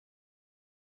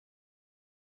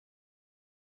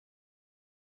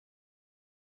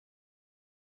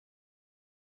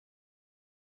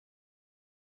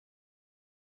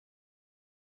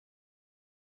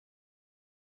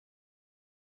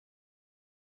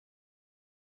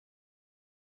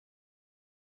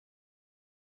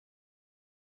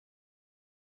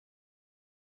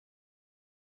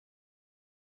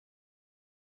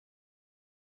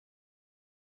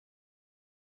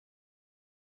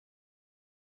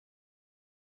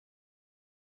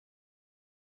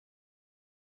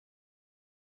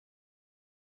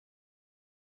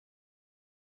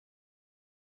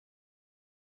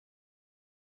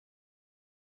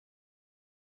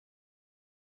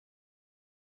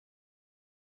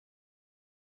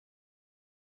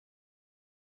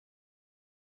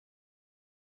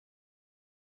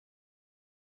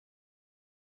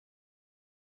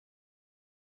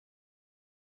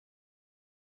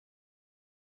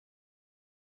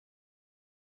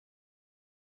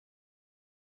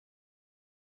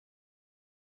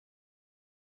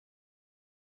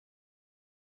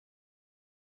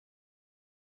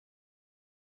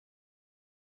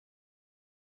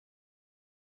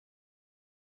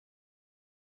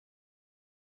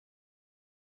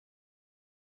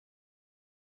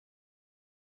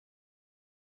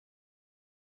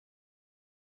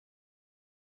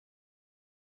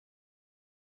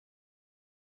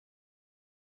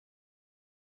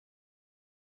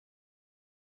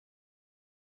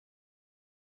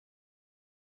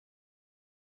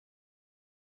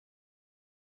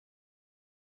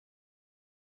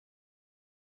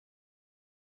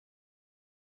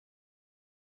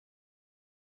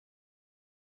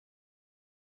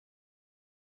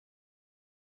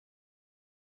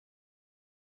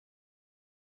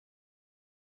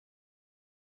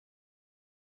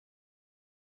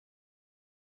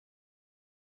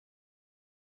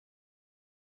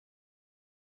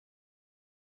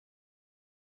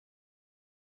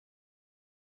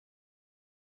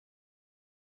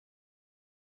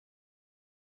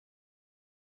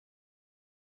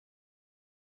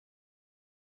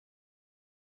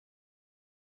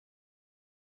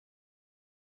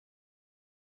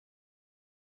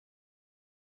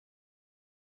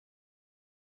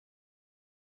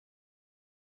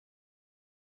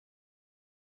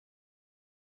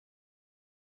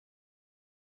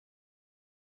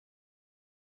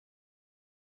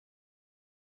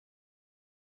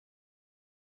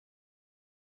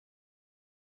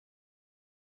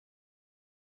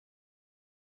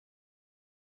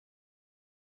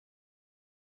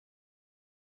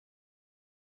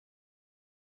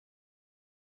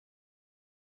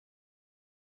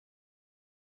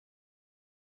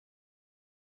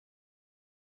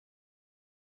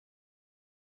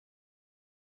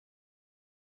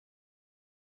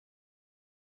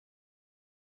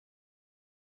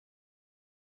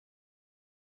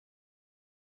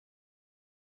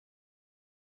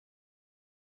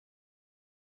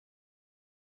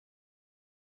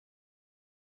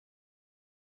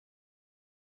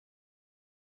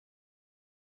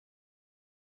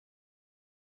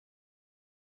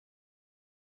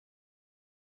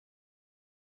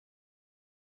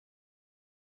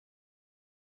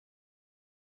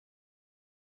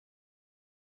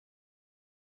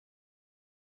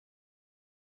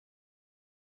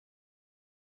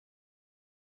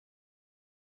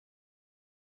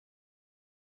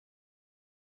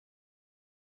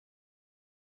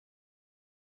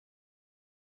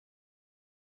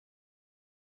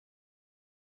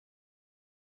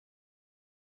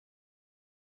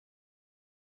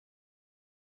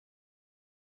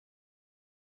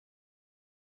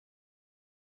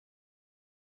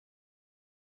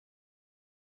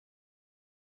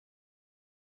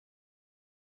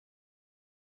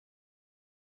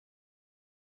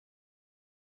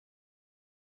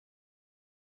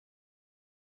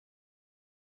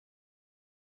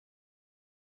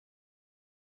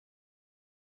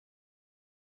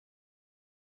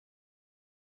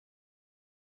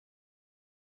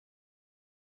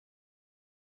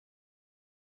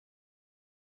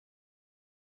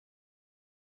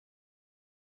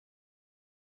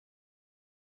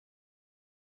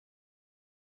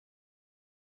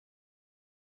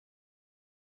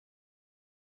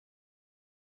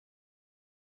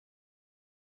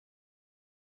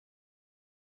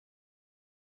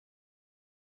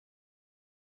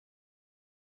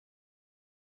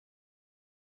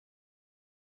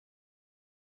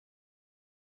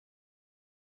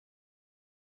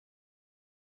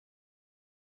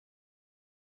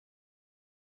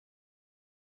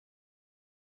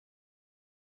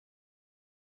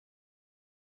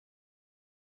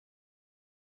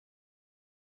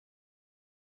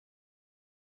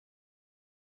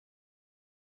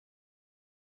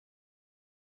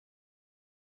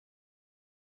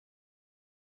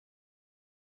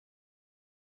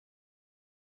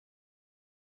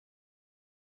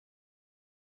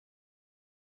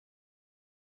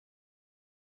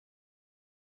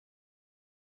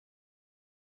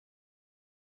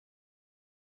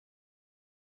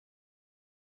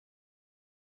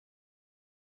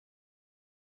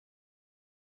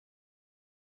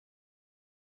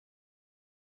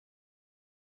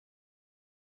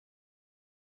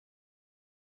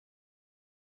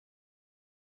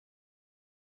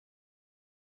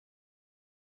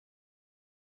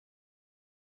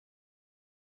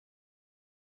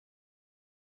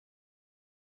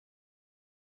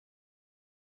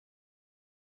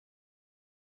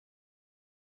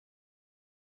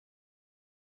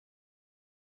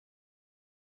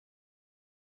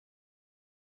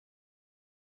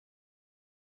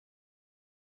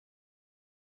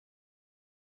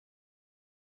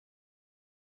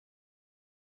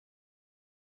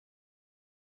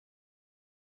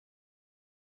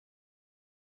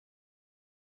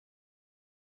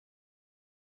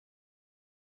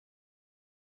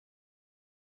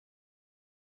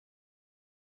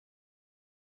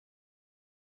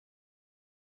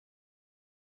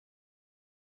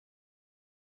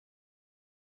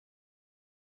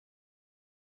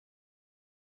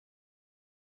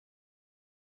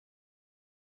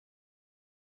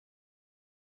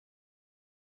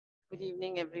Good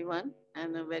evening, everyone,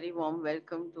 and a very warm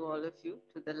welcome to all of you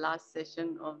to the last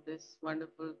session of this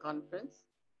wonderful conference.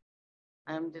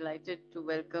 I am delighted to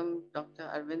welcome Dr.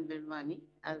 Arvind Virmani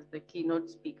as the keynote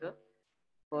speaker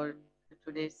for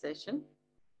today's session.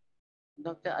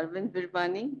 Dr. Arvind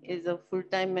Virmani is a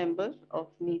full-time member of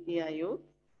NITI Aayog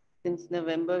since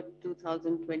November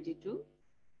 2022.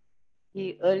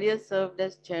 He earlier served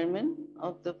as chairman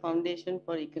of the Foundation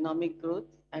for Economic Growth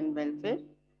and Welfare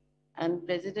and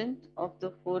president of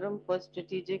the Forum for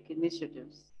Strategic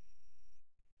Initiatives.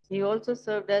 He also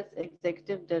served as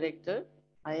executive director,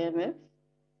 IMF,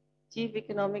 chief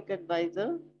economic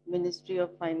advisor, Ministry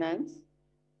of Finance,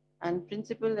 and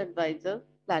principal advisor,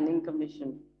 Planning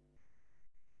Commission.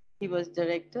 He was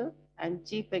director and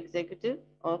chief executive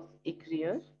of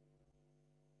ICRIER.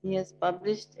 He has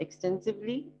published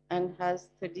extensively and has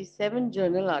 37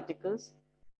 journal articles,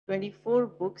 24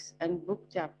 books and book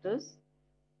chapters,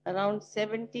 around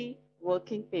 70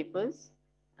 working papers,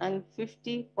 and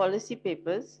 50 policy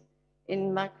papers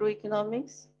in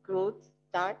macroeconomics, growth,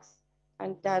 tax,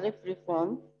 and tariff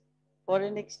reform,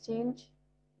 foreign exchange,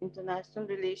 international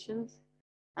relations,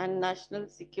 and national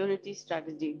security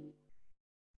strategy.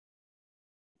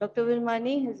 Dr.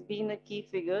 Virmani has been a key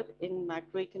figure in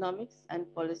macroeconomics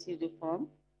and policy reform.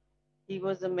 He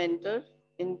was a mentor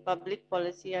in public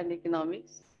policy and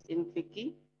economics in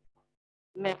FICCI,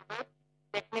 member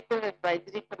Technical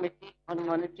Advisory Committee on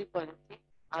Monetary Policy,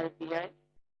 RBI,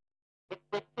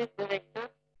 Executive Director,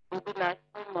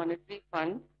 International Monetary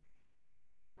Fund,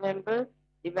 member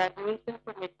Evaluation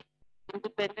Committee,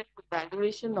 Independent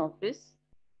Evaluation Office,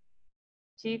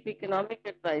 Chief Economic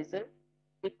Advisor,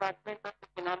 Department of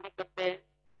Economic Affairs,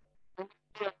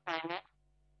 Ministry of Finance,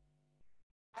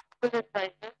 Principal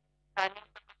Advisor, Planning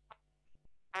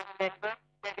and member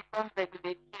Telecom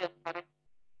Regulatory Authority.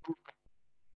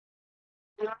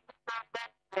 He also served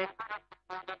as member of the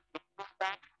Board of Exim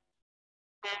Bank,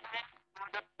 Chairman,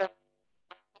 Board of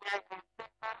Trustees,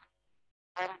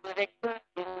 and Director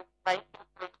in Vice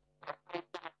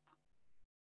President.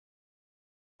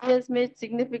 He has made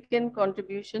significant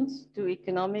contributions to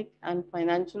economic and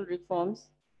financial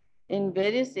reforms in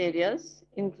various areas,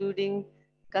 including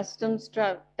customs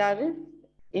tariff,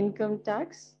 income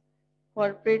tax,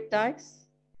 corporate tax,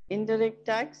 indirect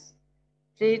tax,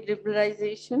 trade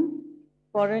liberalization,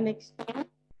 foreign exchange,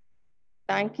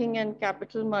 banking and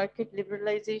capital market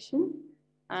liberalization,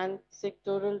 and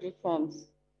sectoral reforms.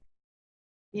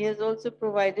 He has also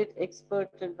provided expert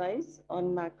advice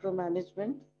on macro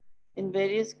management in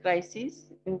various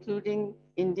crises, including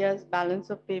India's balance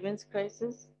of payments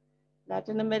crisis,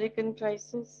 Latin American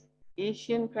crisis,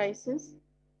 Asian crisis,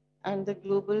 and the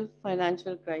global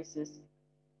financial crisis.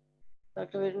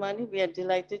 Dr. Virmani, we are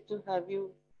delighted to have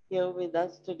you here with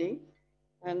us today,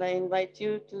 and I invite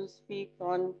you to speak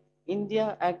on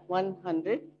India at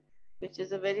 100, which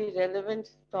is a very relevant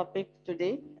topic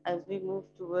today as we move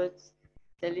towards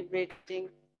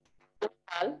celebrating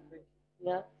Nepal.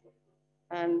 Yeah,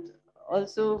 and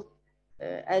also,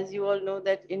 as you all know,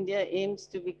 that India aims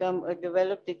to become a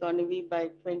developed economy by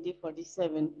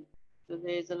 2047. So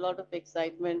there is a lot of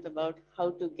excitement about how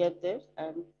to get there,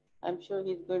 and I'm sure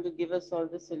he's going to give us all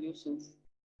the solutions.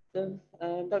 So,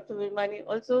 Dr. Virmani,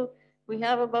 also, we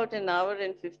have about an hour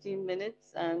and 15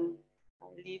 minutes, and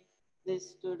I'll leave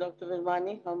this to Dr.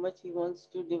 Virmani, how much he wants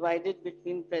to divide it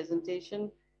between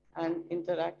presentation and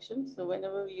interaction. So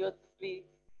whenever you're free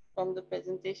from the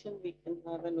presentation, we can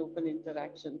have an open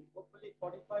interaction. Hopefully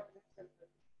 45 minutes.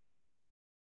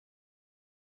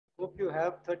 Hope you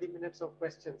have 30 minutes of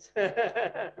questions.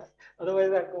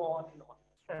 Otherwise, I'll go on and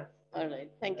on. All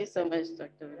right. Thank you so much,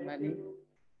 Dr. Virmani.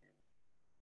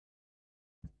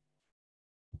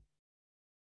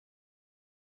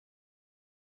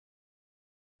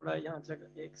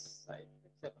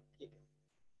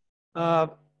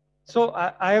 So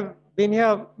I have been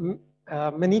here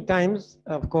many times,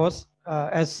 of course.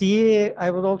 As CA, I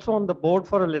was also on the board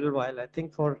for a little while, I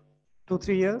think for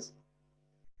 2-3 years.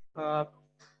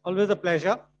 Always a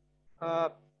pleasure.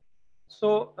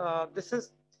 This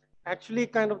is actually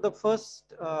kind of the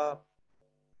first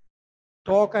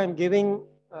talk I'm giving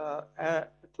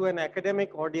to an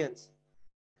academic audience.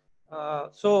 I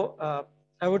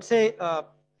would say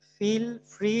feel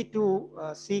free to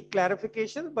seek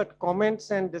clarification, but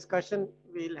comments and discussion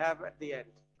we'll have at the end.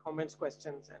 Comments,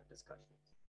 questions, and discussions.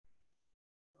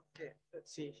 Okay,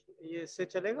 let's see. ये इससे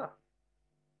चलेगा?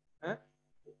 हैं?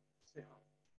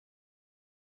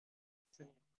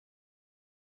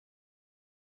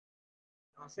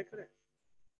 कहाँ से करें?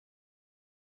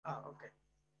 Okay.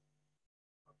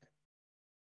 Okay.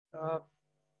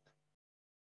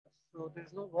 So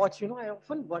there's no watch. I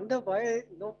often wonder why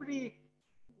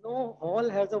no hall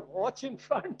has a watch in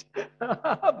front.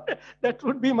 That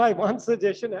would be my one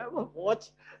suggestion. Have a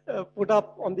watch put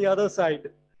up on the other side.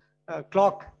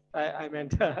 Clock, I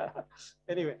meant.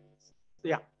 Anyway,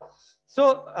 yeah.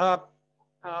 So uh,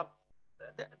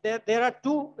 there are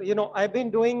two, I've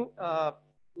been doing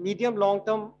medium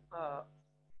long-term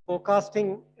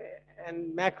forecasting,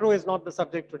 and macro is not the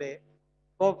subject today,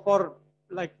 for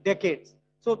like decades.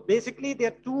 So basically there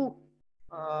are two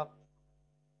uh,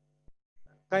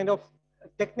 kind of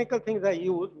technical things I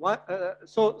use.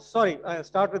 So sorry, I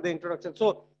start with the introduction.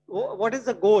 So what is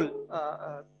the goal?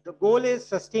 The goal is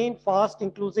sustained, fast,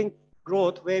 inclusive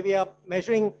growth, where we are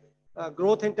measuring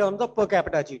growth in terms of per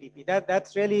capita GDP.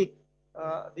 That's really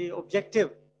the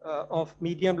objective of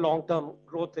medium long-term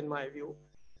growth in my view.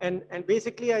 And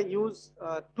basically I use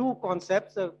two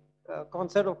concepts, a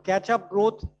concept of catch-up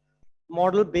growth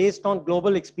model based on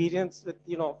global experience with,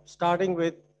 starting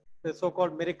with the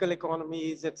so-called miracle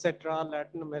economies, etc.,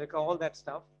 Latin America, all that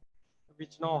stuff,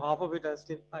 which now half of it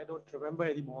I don't remember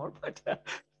anymore,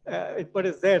 but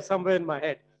it's there somewhere in my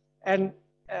head. And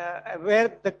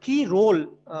where the key role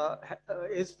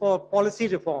is for policy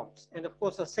reforms, and of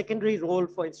course a secondary role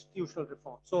for institutional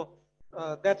reform. So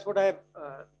that's what I've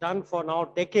done for now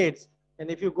decades.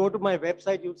 And if you go to my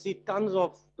website, you'll see tons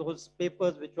of those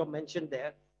papers which were mentioned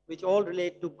there, which all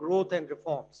relate to growth and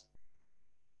reforms.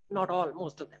 Not all,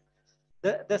 most of them.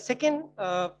 The second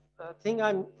thing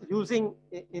I'm using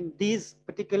in these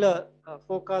particular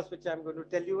forecasts, which I'm going to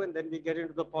tell you, and then we get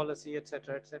into the policy, et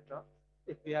cetera,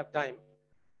 if we have time,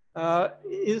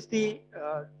 is the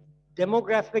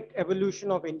demographic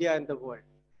evolution of India and the world.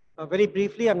 Very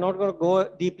briefly, I'm not going to go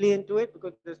deeply into it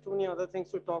because there's too many other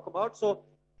things to talk about. So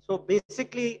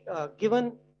basically,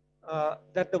 given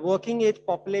that the working age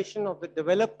population of the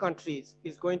developed countries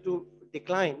is going to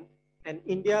decline and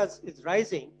India's is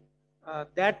rising,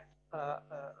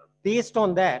 based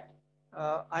on that,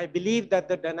 I believe that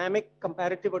the dynamic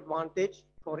comparative advantage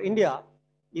for India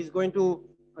is going to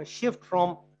shift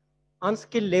from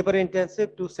unskilled labor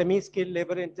intensive to semi-skilled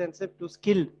labor intensive to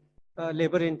skilled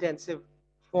labor intensive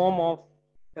form of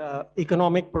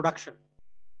economic production.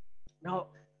 Now,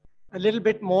 a little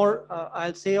bit more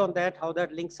I'll say on that, how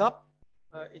that links up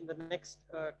in the next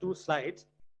two slides.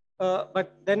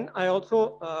 But then I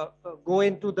also go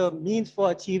into the means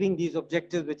for achieving these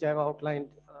objectives, which I've outlined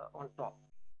on top.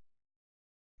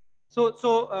 So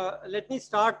let me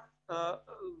start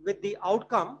with the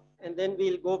outcome, and then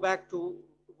we'll go back to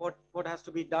what has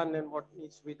to be done and what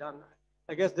needs to be done.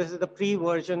 I guess this is the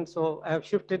pre-version, so I have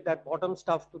shifted that bottom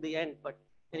stuff to the end, but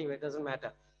anyway, it doesn't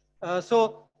matter. Uh,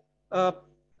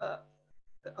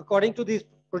 according to these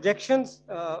projections,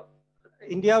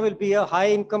 India will be a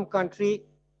high-income country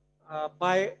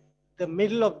by the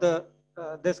middle of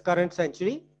this current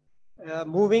century,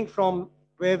 moving from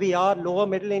where we are lower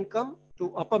middle income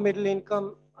to upper middle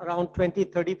income around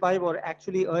 2035 or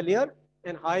actually earlier,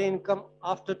 and high income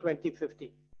after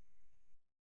 2050.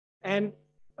 And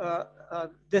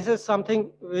this is something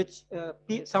which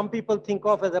some people think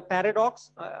of as a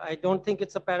paradox. I don't think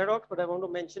it's a paradox, but I want to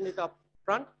mention it up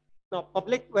front. Now,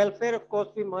 public welfare, of course,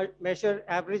 we might measure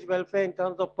average welfare in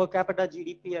terms of per capita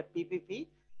GDP at PPP,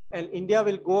 and India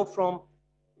will go from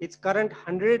its current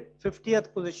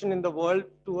 150th position in the world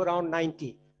to around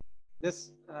 90.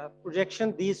 This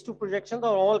projection, these two projections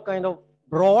are all kind of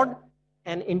broad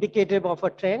and indicative of a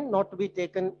trend, not to be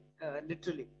taken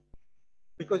literally,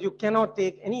 because you cannot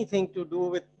take anything to do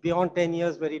with beyond 10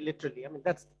 years very literally. I mean,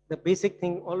 that's the basic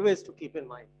thing always to keep in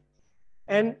mind.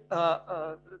 And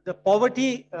the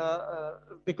poverty,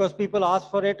 because people ask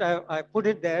for it, I put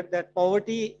it there, that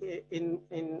poverty in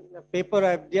a paper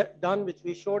I've done, which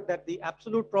we showed that the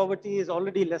absolute poverty is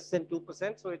already less than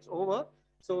 2%, so it's over.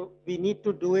 So we need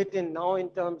to do it now in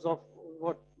terms of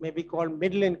what may be called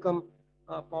middle income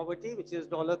poverty, which is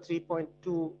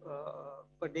 $3.2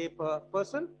 per day per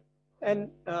person, and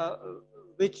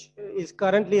which is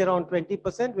currently around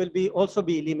 20%, will also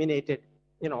be eliminated,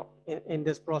 in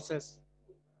this process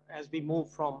as we move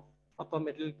from upper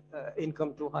middle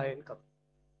income to high income.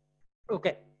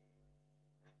 Okay.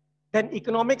 Then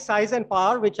economic size and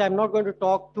power, which I'm not going to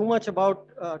talk too much about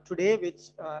today,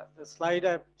 which the slide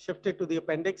I've shifted to the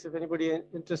appendix. If anybody is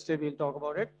interested, we'll talk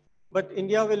about it. But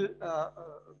India will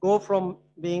go from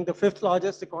being the 5th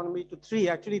largest economy to 3.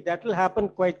 Actually, that will happen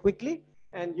quite quickly.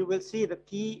 And you will see the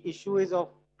key issue is of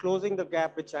closing the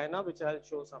gap with China, which I'll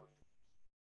show some.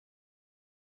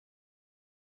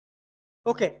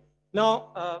 Okay,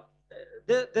 now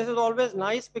this is always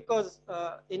nice because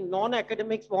in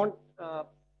non-academics want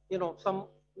some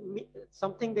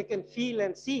something they can feel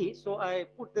and see. So I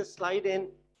put this slide in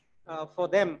for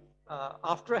them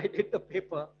after I did the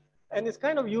paper, and it's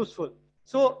kind of useful.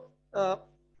 So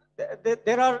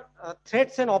there are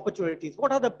threats and opportunities.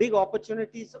 What are the big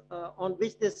opportunities on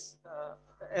which this,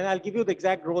 and I'll give you the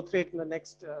exact growth rate in the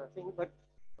next thing, but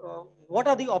what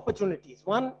are the opportunities?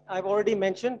 One, I've already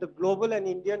mentioned the global and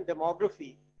Indian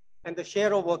demography and the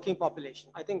share of working population.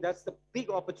 I think that's the big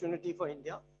opportunity for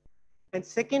India. And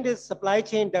second is supply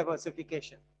chain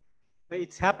diversification.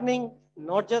 It's happening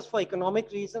not just for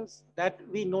economic reasons that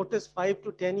we noticed 5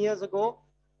 to 10 years ago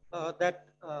that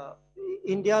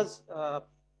India's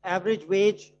average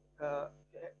wage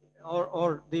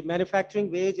or the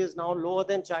manufacturing wage is now lower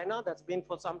than China. That's been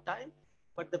for some time.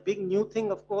 But the big new thing,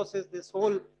 of course, is this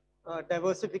whole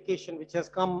diversification, which has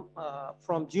come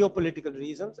from geopolitical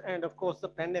reasons, and of course the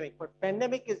pandemic. But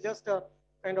pandemic is just a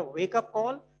kind of wake-up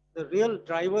call. The real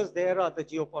drivers there are the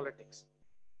geopolitics.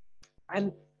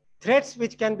 And threats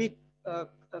which can be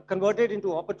converted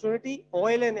into opportunity.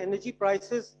 Oil and energy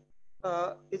prices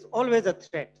is always a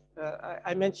threat.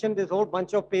 I mentioned this whole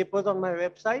bunch of papers on my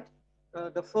website.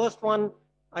 The first one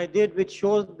I did, which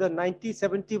shows the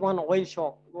 1971 oil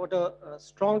shock, what a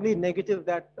strongly negative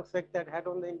effect that had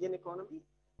on the Indian economy.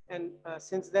 And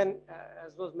since then,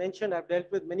 as was mentioned, I've dealt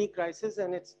with many crises,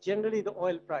 and it's generally the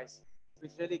oil price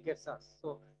which really gets us.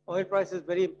 So oil price is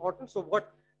very important. So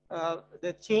what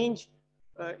the change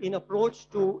in approach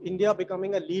to India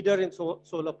becoming a leader in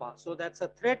solar power. So that's a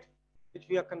threat which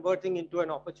we are converting into an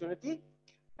opportunity.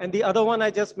 And the other one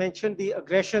I just mentioned, the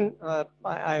aggression.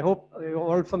 I hope you're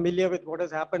all familiar with what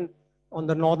has happened on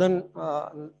the northern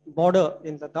border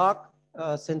in the dark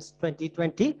since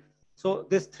 2020. So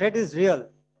this threat is real.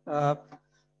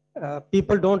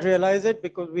 People don't realize it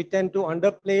because we tend to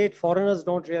underplay it. Foreigners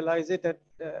don't realize it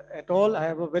at all. I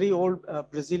have a very old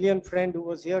Brazilian friend who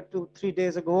was here 2-3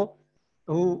 days ago,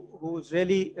 who's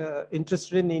really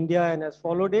interested in India and has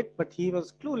followed it, but he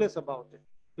was clueless about it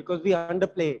because we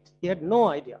underplay it. He had no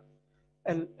idea.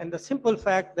 And the simple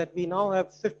fact that we now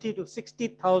have 50 to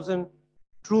 60,000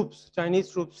 troops, Chinese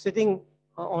troops, sitting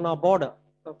on our border,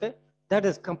 okay, that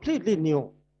is completely new.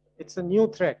 It's a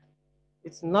new threat.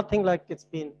 It's nothing like it's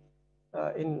been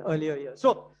in earlier years.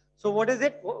 So what is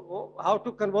it? How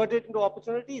to convert it into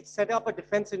opportunity? It's set up a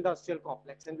defense industrial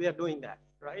complex, and we are doing that,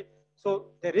 right? So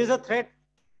there is a threat.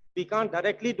 We can't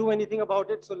directly do anything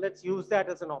about it, so let's use that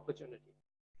as an opportunity.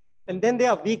 And then there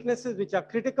are weaknesses which are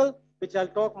critical, which I'll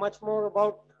talk much more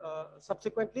about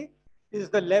subsequently, is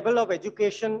the level of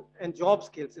education and job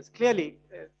skills is clearly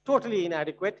totally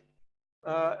inadequate.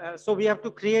 So we have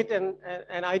to create,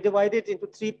 and I divide it into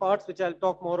 3 parts, which I'll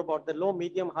talk more about. The low,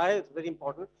 medium, high is very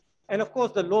important. And of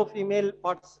course, the low female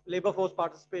labor force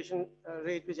participation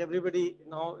rate, which everybody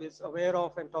now is aware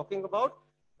of and talking about.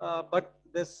 But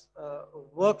this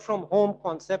work from home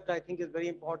concept, I think, is very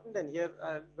important. And here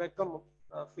I welcome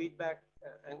feedback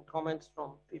and comments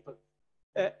from people.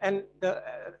 And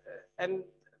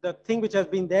the thing which has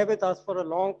been there with us for a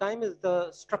long time is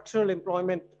the structural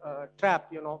employment trap.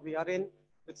 You know, we are in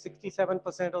with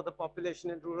 67% of the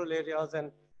population in rural areas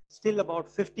and still about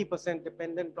 50%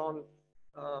 dependent on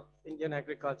Indian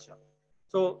agriculture.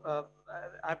 So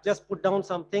I've just put down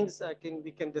some things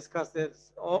we can discuss.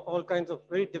 There's all kinds of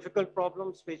very difficult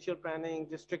problems, spatial planning,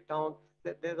 district town.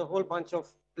 There's a whole bunch of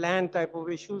plan type of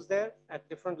issues there at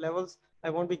different levels. I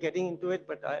won't be getting into it,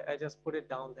 but I just put it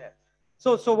down there.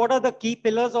 So what are the key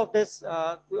pillars of this?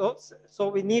 So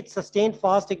we need sustained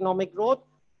fast economic growth.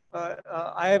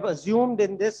 I have assumed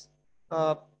in this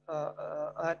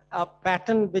a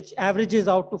pattern which averages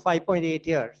out to 5.8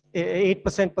 years,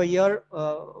 8% per year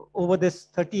over this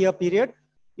 30-year period.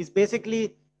 Is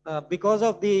basically because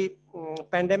of the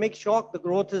pandemic shock, the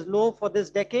growth is low for this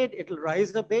decade. It will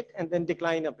rise a bit and then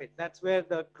decline a bit. That's where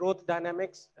the growth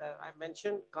dynamics I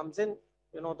mentioned comes in,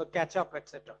 you know, the catch up,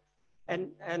 etc.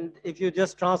 And if you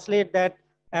just translate that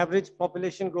average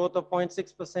population growth of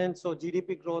 0.6%, so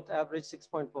GDP growth average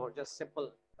 6.4, just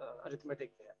simple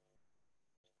arithmetic there.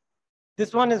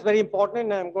 This one is very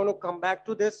important, and I'm going to come back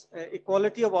to this.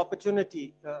 Equality of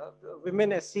opportunity,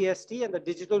 women, SC, ST, and the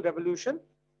digital revolution.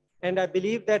 And I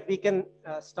believe that we can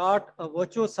start a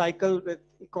virtuous cycle with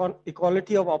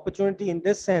equality of opportunity in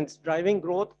this sense, driving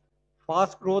growth,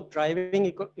 fast growth,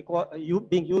 driving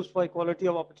being used for equality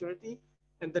of opportunity,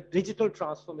 and the digital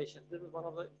transformation. This is one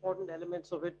of the important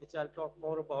elements of it, which I'll talk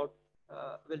more about,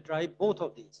 will drive both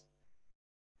of these.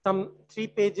 Some three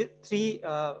pages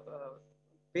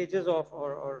of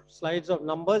or slides of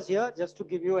numbers here, just to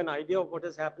give you an idea of what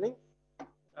is happening.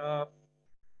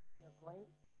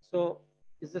 So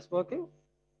is this working?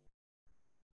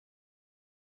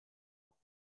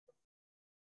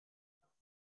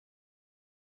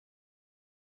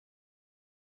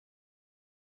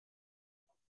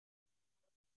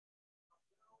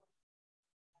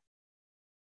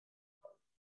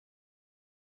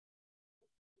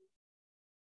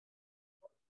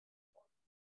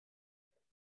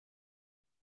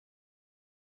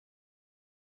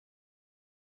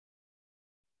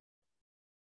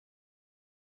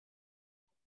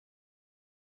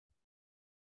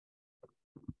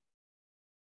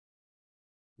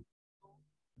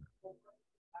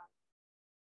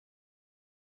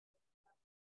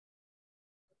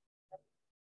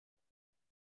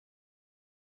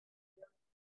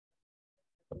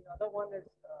 other one is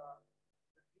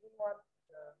the green one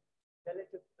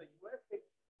relative to the US. They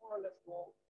more or less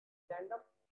go tandem.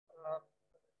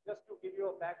 Just to give you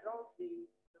a background, the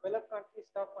developed country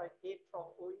stuff I take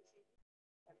from OECD,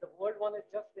 and the world one is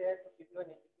just there to give you an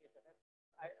indicator.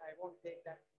 I won't take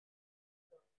that.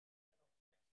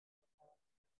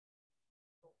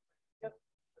 So just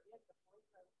again, the point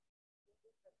I was making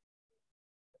is that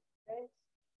thanks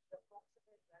the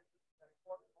approximate value, the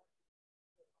report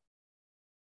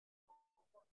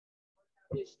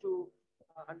is to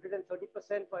 130%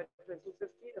 by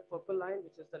 2050, the purple line,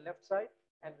 which is the left side,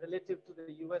 and relative to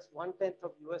the US, 1/10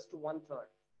 of US to 1/3.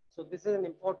 So this is an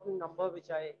important number,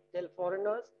 which I tell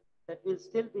foreigners that will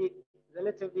still be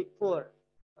relatively poor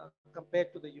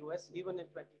compared to the US, even in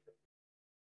 2050.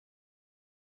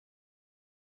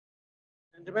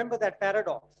 And remember that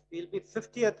paradox, we'll be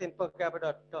 50th in per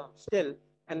capita terms still,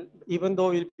 and even though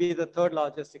we'll be the third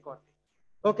largest economy.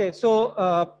 Okay, so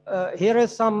here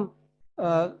is some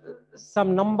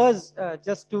numbers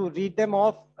just to read them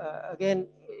off. Again,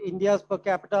 India's per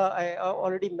capita, I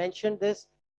already mentioned this.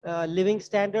 Living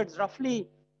standards, roughly,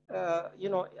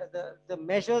 the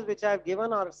measures which I've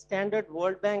given are standard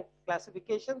World Bank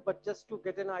classification, but just to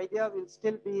get an idea, we'll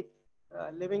still be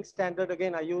living standard.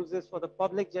 Again, I use this for the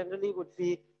public generally, would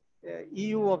be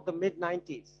EU of the mid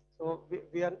 90s. So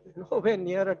we are nowhere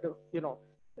near,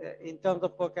 in terms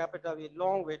of per capita, we're a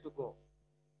long way to go.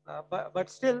 But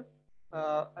still,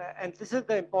 and this is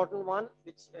the important one,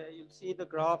 which you'll see the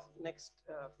graph next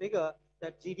figure,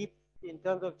 that GDP, in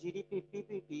terms of GDP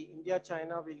PPP, India,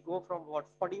 China will go from what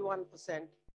 41%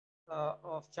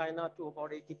 of China to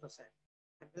about 80%.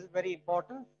 And this is very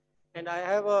important. And I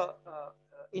have a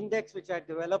index which I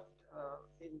developed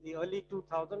in the early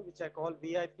 2000s, which I call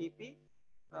VIPP,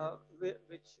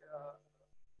 which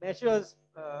measures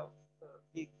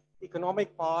the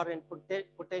economic power and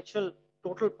potential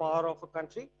total power of a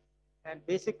country. And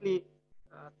basically,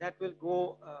 that will go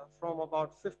from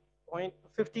about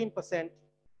 15%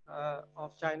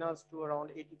 of China's to around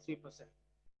 83%.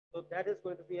 So that is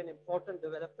going to be an important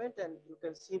development, and you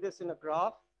can see this in a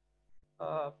graph,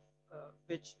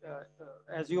 which,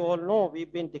 as you all know,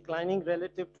 we've been declining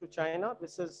relative to China.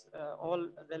 This is all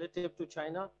relative to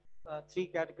China, three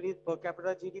categories: per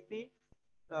capita GDP,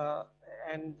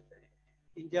 and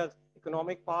India's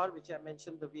economic power, which I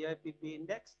mentioned, the VIPP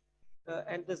index.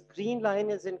 And this green line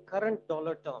is in current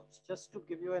dollar terms, just to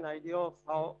give you an idea of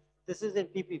how this is in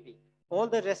PPP. All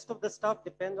the rest of the stuff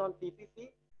depends on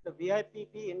PPP. The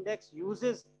VIPP index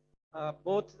uses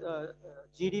both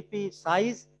GDP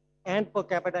size and per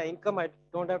capita income. I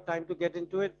don't have time to get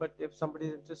into it, but if somebody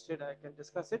is interested, I can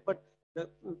discuss it. But the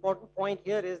important point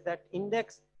here is that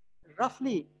index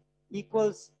roughly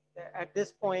equals, at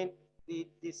this point,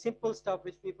 the simple stuff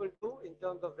which people do in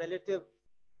terms of relative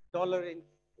dollar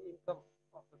income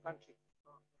of the country,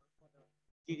 for the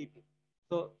GDP.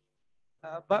 So,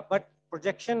 but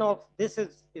projection of this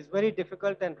is very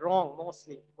difficult and wrong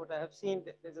mostly. What I have seen,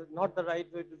 this is not the right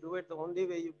way to do it. The only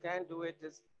way you can do it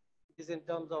is in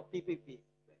terms of PPP,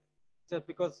 just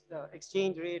because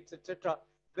exchange rates, etc.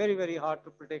 Very, very hard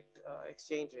to predict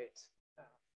exchange rates.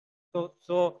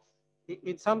 So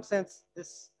in some sense,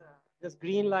 this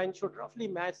green line should roughly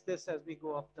match this as we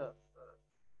go up the.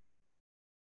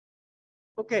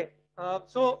 Okay,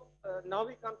 so now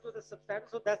we come to the substantive.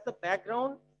 So that's the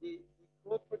background, the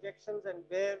growth projections, and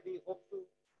where we hope to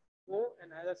go.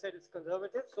 And as I said, it's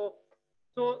conservative. So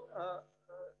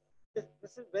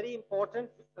this is very important.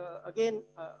 Again,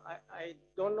 I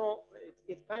don't know,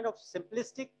 it's kind of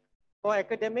simplistic for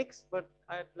academics, but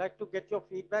I'd like to get your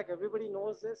feedback. Everybody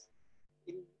knows this.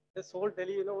 In this whole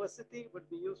Delhi University would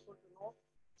be useful to know.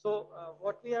 So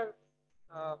what we are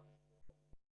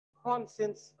on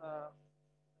since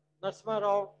Narasimha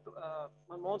Rao,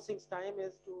 Manmohan Singh's time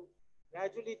is to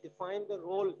gradually define the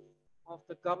role of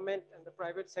the government and the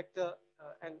private sector,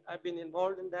 and I've been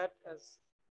involved in that as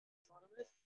economist.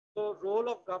 So role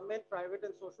of government, private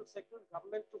and social sector,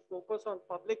 government to focus on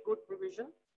public good provision,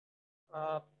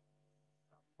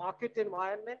 market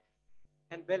environment,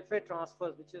 and welfare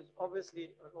transfers, which is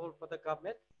obviously a role for the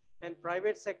government. And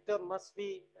private sector must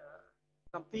be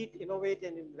compete, innovate,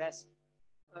 and invest.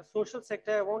 Social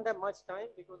sector, I won't have much time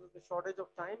because of the shortage of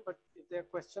time, but if there are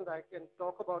questions, I can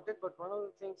talk about it. But one of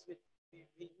the things which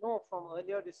we know from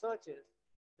earlier research is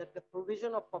that the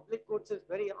provision of public goods is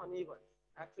very uneven.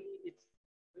 Actually, it's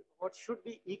what should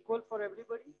be equal for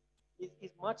everybody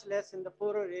is much less in the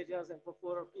poorer areas and for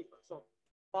poorer people. So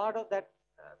part of that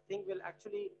thing will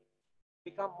actually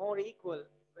become more equal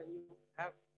when you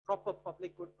have proper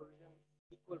public good provision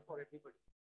equal for everybody.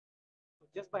 So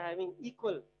just by having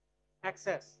equal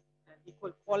access and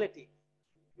equal quality,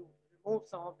 you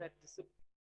some of that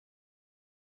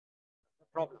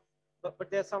problem. But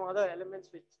there are some other elements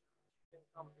which can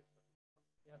come with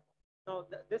it. Now,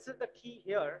 this is the key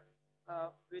here,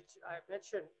 which I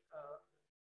mentioned,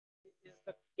 is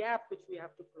the gap which we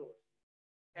have to close.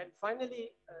 And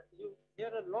finally, you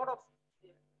hear a lot of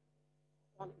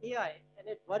on AI, and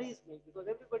it worries me because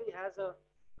everybody has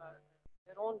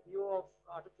their own view of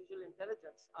artificial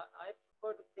intelligence. I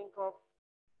prefer to think of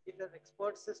it as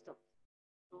expert systems.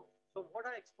 So what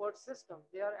are expert systems?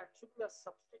 They are actually a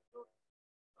substitute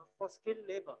for skilled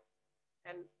labor.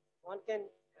 And one can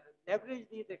leverage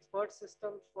these expert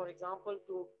systems, for example,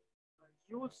 to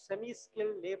use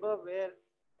semi-skilled labor where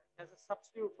as a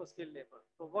substitute for skilled labor.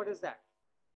 So what is that?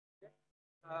 Okay.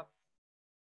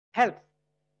 Health.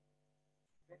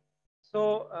 Okay.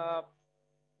 So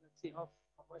let's see how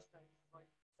much time is going.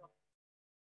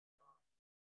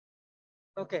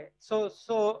 Okay, so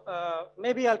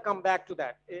maybe I'll come back to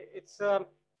that. It's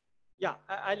yeah,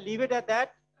 I'll leave it at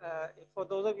that. For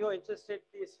those of you who are interested,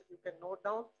 please you can note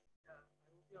down.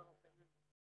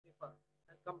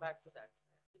 I'll come back to that.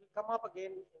 It will come up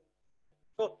again.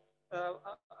 So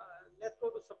let's go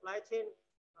to supply chain.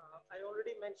 I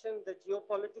already mentioned the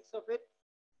geopolitics of it,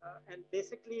 and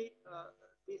basically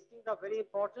these things are very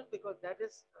important because that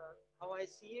is how I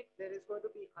see it. There is going to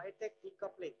be high-tech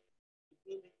decoupling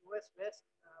between the US West,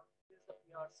 which is the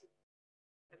PRC.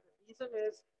 And the reason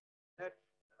is that,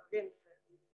 again,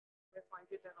 you may find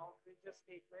it an outrageous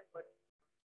statement, but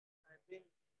I've been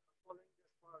following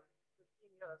this for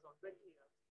 15 years or 20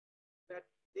 years, that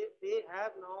they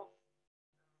have now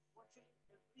virtually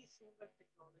every single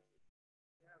technology.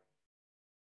 They have,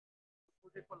 to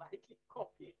put it politely,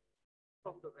 copied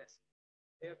from the West.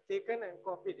 They have taken and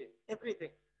copied it,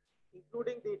 everything,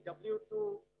 including the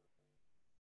W2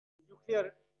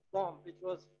 nuclear bomb, which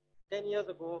was 10 years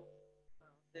ago,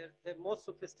 their most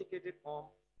sophisticated bomb.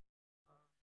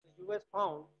 The US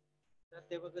found that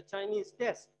there was a Chinese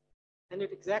test, and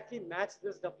it exactly matched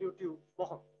this W2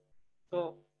 bomb.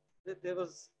 So there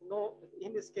was no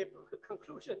inescapable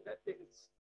conclusion that they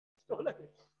stolen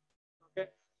it. Okay,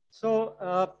 so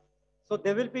so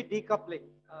there will be decoupling,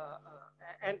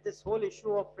 and this whole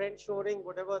issue of friendshoring,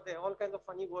 whatever, there are all kinds of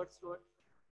funny words to it,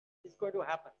 is going to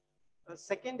happen.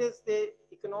 Second is the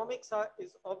economics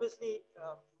is obviously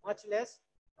much less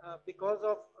because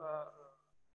of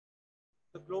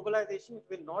the globalization. It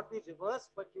will not be reversed,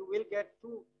 but you will get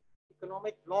two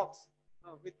economic blocks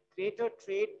with greater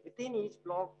trade within each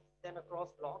block than across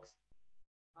blocks.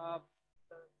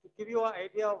 To give you an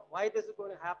idea of why this is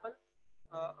going to happen,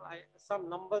 some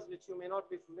numbers which you may not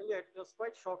be familiar, it was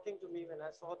quite shocking to me when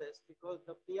I saw this because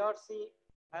the PRC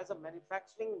has a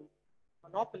manufacturing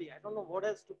monopoly. I don't know what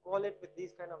else to call it with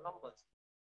these kind of numbers.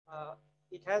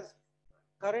 It has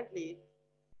currently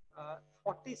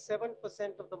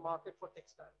 47% of the market for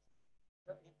textiles.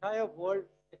 The entire world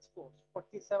exports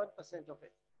 47% of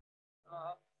it.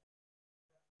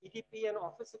 EDP and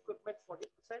office equipment 40%,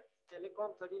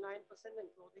 telecom 39%, and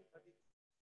clothing 30%.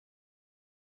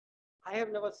 I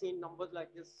have never seen numbers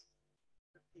like this.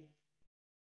 50,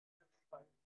 75.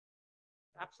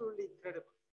 Absolutely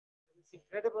incredible. It's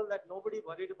incredible that nobody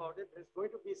worried about it. There's going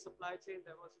to be supply chain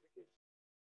diversification.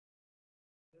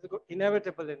 It's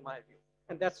inevitable in my view.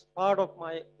 And that's part of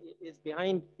my, is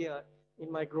behind here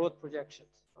in my growth projections,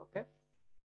 okay?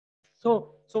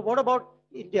 So what about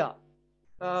India?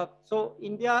 So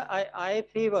India, I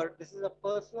favor, this is a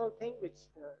personal thing, which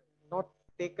not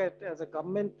take it as a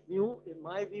government view. In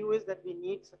my view is that we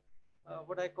need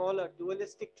what I call a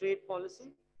dualistic trade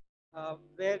policy,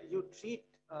 where you treat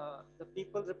the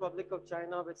People's Republic of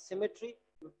China with symmetry,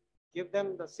 you give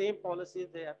them the same policies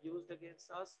they have used against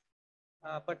us,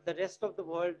 but the rest of the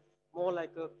world more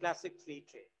like a classic free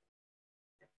trade.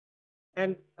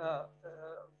 And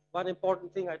one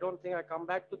important thing, I don't think I come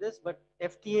back to this, but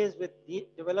FTAs with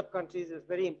developed countries is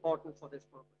very important for this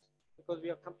purpose because we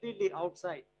are completely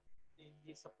outside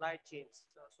the supply chains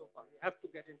so far. We have to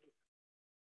get into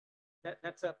that.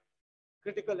 That's a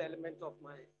critical element of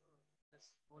my this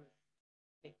whole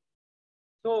thing.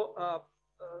 So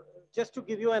just to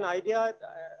give you an idea,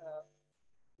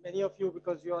 many of you,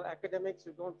 because you're academics,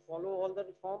 you don't follow all the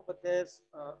reform, but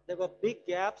there were big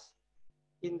gaps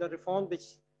in the reform which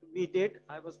we did.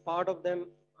 I was part of them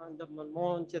under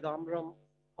Manmohan, Chidambaram,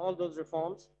 all those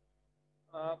reforms.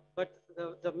 But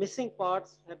the missing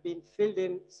parts have been filled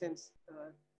in since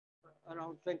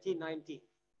around 2019,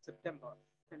 September.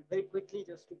 And very quickly,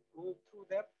 just to go through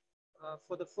them,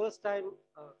 for the first time,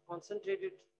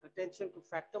 concentrated attention to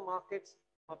factor markets,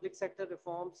 public sector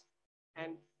reforms,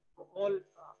 and all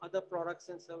other products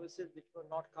and services which were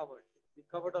not covered. We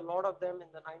covered a lot of them in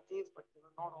the 90s, but they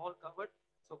were not all covered.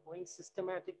 So going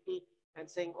systematically and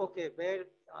saying, okay, where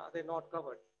are they not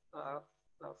covered?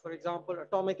 For example,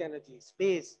 atomic energy,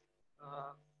 space,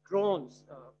 uh, drones,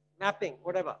 mapping,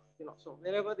 whatever, so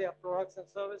wherever there are products and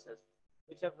services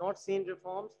which have not seen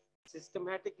reforms,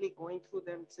 systematically going through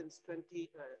them since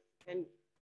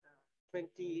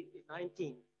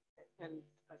 2019 and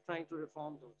trying to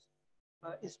reform those.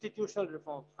 Institutional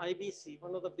reforms, IBC,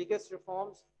 one of the biggest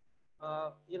reforms,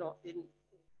 in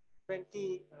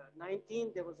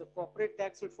 2019, there was a corporate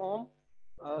tax reform.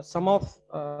 Some of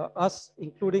us,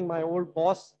 including my old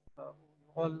boss,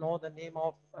 you all know the name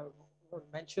of, I won't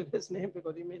mention his name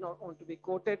because he may not want to be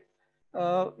quoted,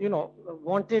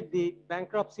 wanted the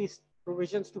bankruptcy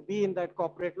provisions to be in that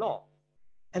corporate law.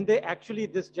 And they actually,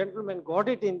 this gentleman got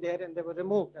it in there and they were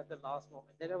removed at the last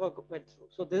moment. They never went through.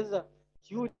 So this is a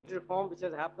huge reform which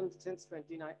has happened since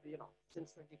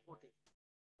 2014.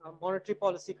 Monetary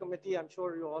Policy Committee, I'm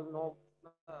sure you all know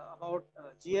about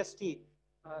GST,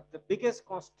 the biggest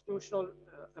constitutional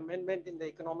amendment in the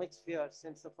economic sphere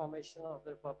since the formation of the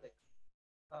Republic.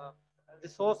 Uh,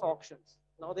 Resource auctions,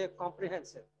 now they're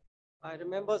comprehensive. I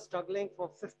remember struggling for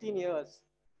 15 years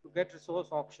to get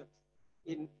resource auctions.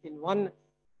 In one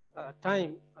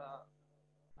time,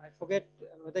 I forget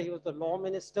whether he was the law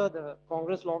minister, the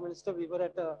Congress law minister, we were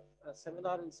at a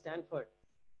seminar in Stanford.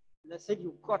 And I said,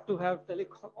 you've got to have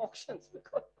telecom auctions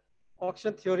because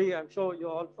auction theory, I'm sure you're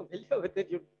all familiar with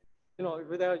it.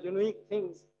 With our unique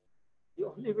things, the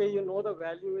only way you know the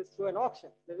value is through an auction.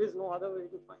 There is no other way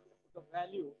to find the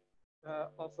value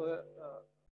of a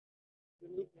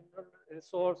unique mineral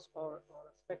resource or a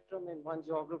spectrum in one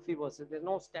geography versus there's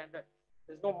no standard,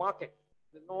 there's no market,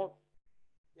 there's no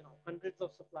hundreds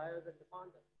of suppliers and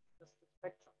demanders, just the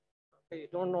spectrum. Okay, you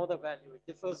don't know the value. It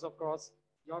differs across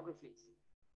geographies.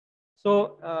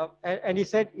 So, and he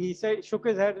said, shook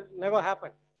his head, it never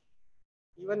happened.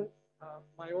 Even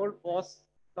my old boss,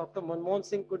 Dr. Manmohan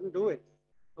Singh, couldn't do it.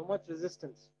 So much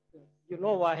resistance. You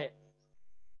know why?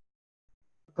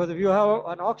 Because if you have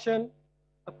an auction,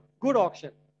 a good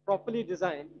auction, properly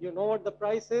designed, you know what the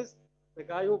price is. The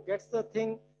guy who gets the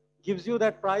thing gives you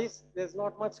that price. There's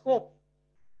not much scope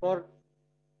for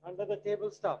under the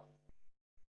table stuff.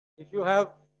 If you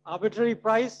have arbitrary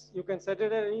price, you can set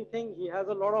it at anything. He has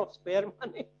a lot of spare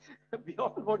money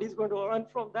beyond what he's going to earn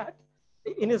from that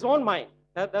in his own mind.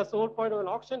 That's the whole point of an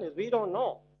auction is we don't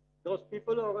know. Those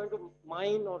people who are going to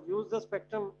mine or use the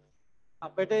spectrum are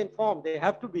better informed. They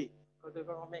have to be because they're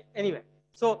going to make anyway.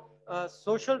 So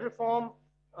social reform,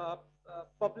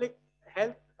 public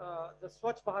health, the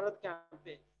Swachh Bharat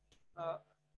campaign. Uh,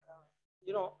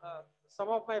 some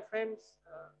of my friends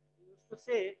used to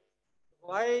say,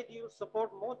 why do you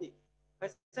support Modi? I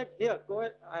said, here, go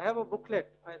ahead. I have a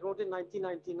booklet I wrote in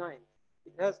 1999.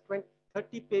 It has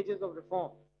 30 pages of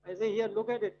reform. I say, here,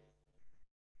 look at it.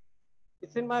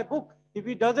 It's in my book. If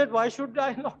he does it, why should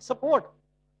I not support?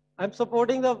 I'm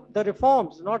supporting the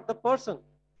reforms, not the person.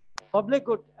 Public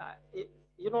good.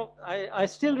 I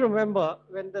still remember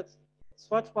when the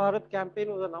Swachh Bharat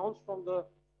campaign was announced from the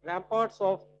ramparts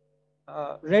of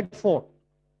Red Fort.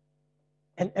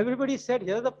 And everybody said,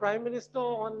 here's the Prime Minister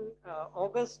on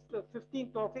August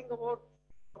 15 talking about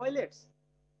toilets.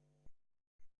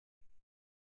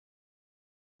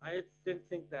 I didn't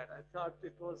think that. I thought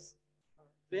it was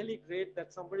really great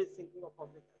that somebody is thinking of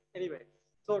public health. Anyway,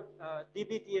 so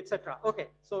DBT, etc. Okay,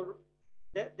 so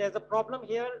there's a problem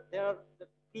here. The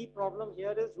key problem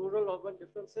here is rural-urban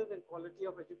differences in quality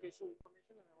of education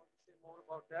information, and I want to say more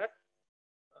about that.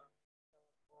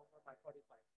 By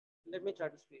 45. Let me try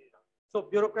to speed it up. So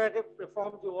bureaucratic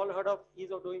reforms, you all heard of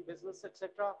ease of doing business,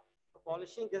 etc.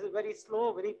 Abolishing. This is very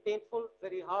slow, very painful,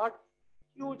 very hard,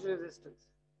 huge resistance.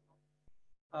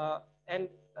 And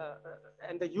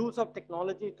the use of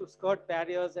technology to skirt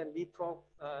barriers and leapfrog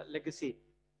legacy.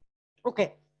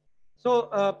 Okay, so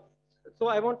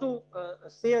I want to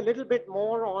say a little bit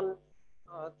more on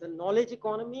the knowledge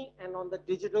economy and on the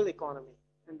digital economy,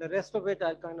 and the rest of it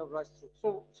I'll kind of rush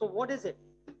through. So what is it?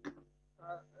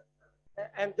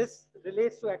 And this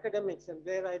relates to academics and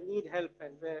where I need help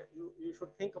and where you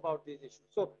should think about these issues.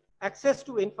 So access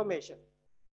to information.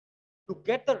 To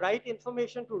get the right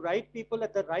information to right people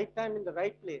at the right time in the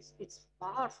right place, it's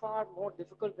far, far more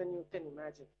difficult than you can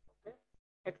imagine. Okay?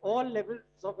 At all levels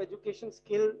of education,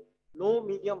 skill, low,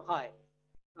 medium, high.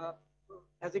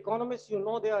 As economists, you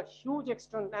know there are huge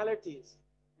externalities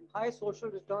and high social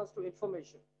returns to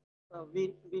information.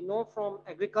 We know from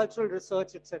agricultural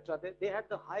research, etc., they had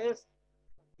the highest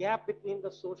gap between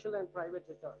the social and private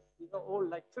returns. These are old,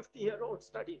 like 50-year-old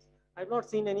studies. I've not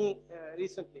seen any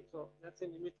recently, so that's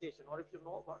an imitation. Or if you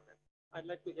know about that, I'd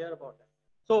like to hear about that.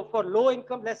 So for low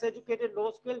income, less educated,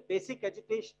 low skill, basic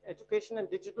education and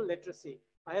digital literacy.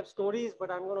 I have stories, but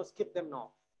I'm going to skip them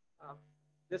now. Uh,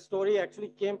 this story actually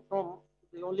came from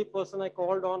the only person I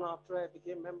called on after I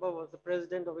became member was the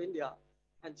president of India.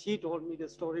 And she told me the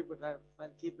story, but I'll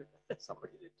keep it.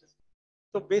 Somebody interested.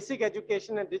 So basic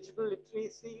education and digital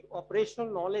literacy,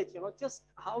 operational knowledge, just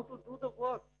how to do the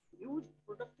work, huge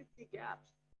productivity gaps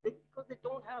because they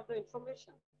don't have the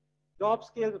information. Job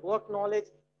skills, work knowledge,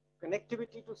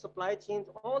 connectivity to supply chains,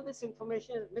 all this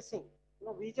information is missing.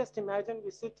 We just imagine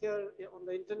we sit here on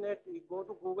the internet, we go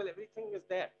to Google, everything is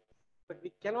there. But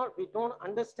we don't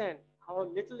understand how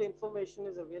little information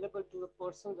is available to the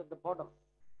persons at the bottom.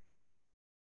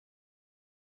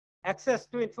 Access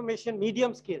to information,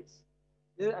 medium skills.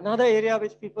 This is another area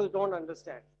which people don't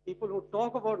understand. People who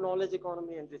talk about knowledge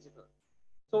economy and digital.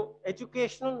 So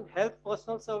educational, health,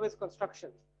 personal service,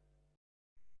 construction.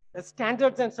 The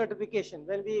standards and certification.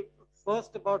 When we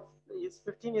first about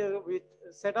 15 years ago, we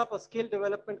set up a skill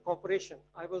development corporation.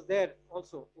 I was there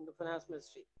also in the finance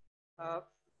ministry.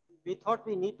 We thought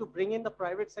we need to bring in the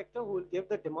private sector who will give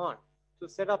the demand to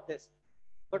set up this.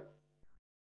 But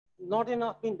not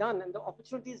enough being done. And the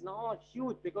opportunities now are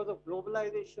huge because of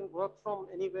globalization, work from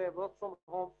anywhere, work from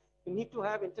home. You need to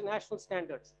have international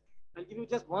standards. I'll give you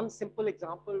just one simple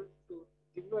example to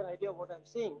give you an idea of what I'm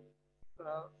saying.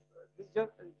 This is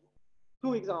just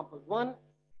two examples. One,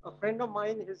 a friend of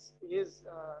mine, his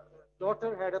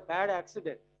daughter had a bad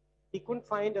accident. He couldn't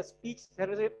find a speech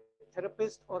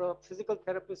therapist or a physical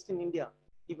therapist in India.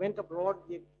 He went abroad,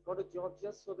 he got a job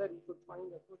just so that he could find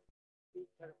a good speech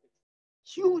therapist.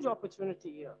 Huge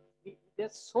opportunity here.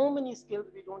 There's so many skills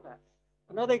we don't have.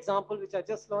 Another example, which I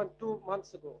just learned 2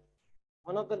 months ago.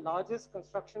 One of the largest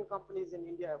construction companies in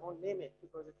India, I won't name it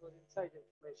because it was inside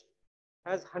information,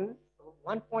 has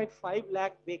 1.5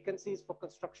 lakh vacancies for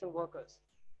construction workers.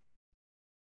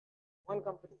 One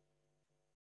company.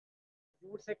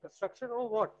 You would say construction or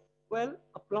what? Well,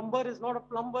 a plumber is not a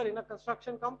plumber in a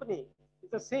construction company.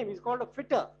 It's the same. He's called a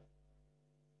fitter.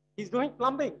 He's doing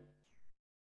plumbing.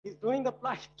 He's doing the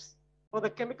pipes for the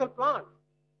chemical plant.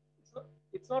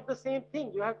 It's not the same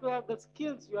thing. You have to have the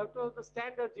skills. You have to have the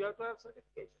standards. You have to have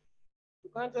certification. You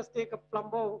can't just take a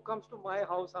plumber who comes to my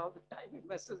house all the time, he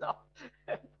messes up,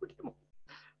 and put him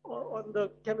on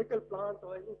the chemical plant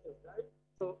or anything, right?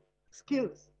 So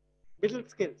skills, middle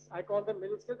skills. I call them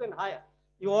middle skills and higher.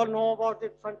 You all know about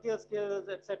it, frontier skills,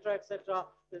 etc., etc.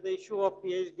 There's the issue of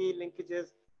PhD linkages.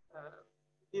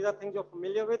 These are things you're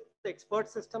familiar with. The expert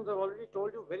systems I've already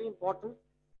told you, very important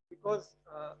because,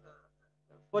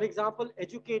 for example,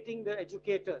 educating the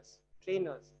educators,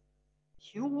 trainers,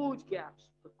 huge gaps.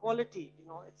 The quality,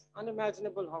 it's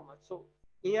unimaginable how much. So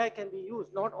AI can be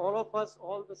used. Not all of us,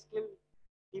 all the skilled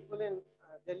people in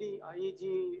Delhi,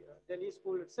 IEG, Delhi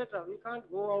school, etc. We can't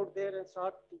go out there and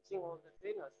start teaching all the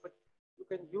trainers, but you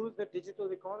can use the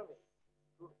digital economy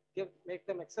to make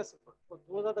them accessible. So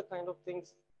those are the kind of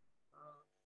things,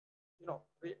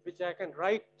 which I can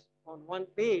write on one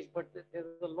page, but there's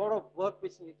a lot of work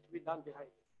which needs to be done behind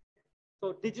it.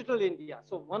 So digital India.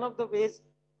 So one of the ways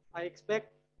I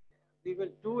expect we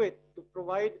will do it to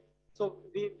provide, so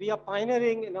we are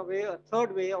pioneering in a way, a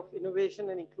third way of innovation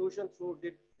and inclusion through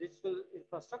digital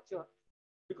infrastructure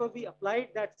because we applied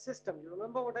that system. You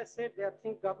remember what I said? There are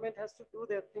things government has to do,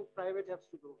 there are things private has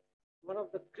to do. One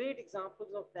of the great examples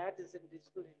of that is in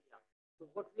digital India. So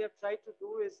what we have tried to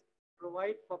do is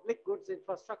provide public goods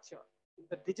infrastructure in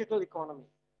the digital economy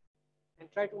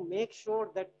and try to make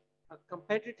sure that a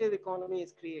competitive economy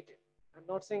is created. I'm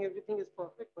not saying everything is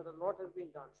perfect, but a lot has been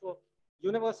done. So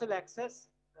universal access,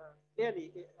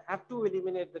 clearly, have to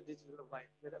eliminate the digital divide.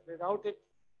 Without it,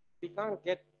 we can't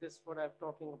get this, what I'm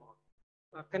talking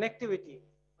about. Connectivity.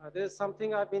 There's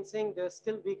something I've been saying, there's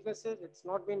still weaknesses. It's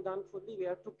not been done fully. We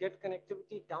have to get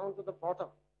connectivity down to the bottom,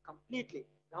 completely,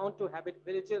 down to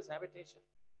villages, habitation.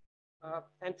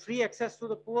 And free access to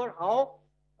the poor. How?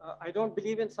 I don't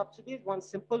believe in subsidies. One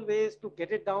simple way is to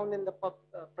get it down in the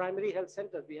primary health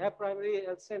centers. We have primary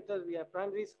health centers, we have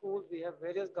primary schools, we have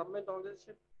various government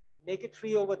organizations. Make it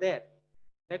free over there.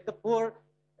 Let the poor,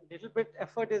 a little bit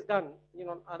effort is done.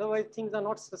 Otherwise things are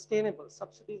not sustainable.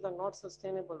 Subsidies are not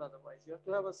sustainable otherwise. You have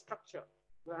to have a structure.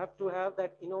 You have to have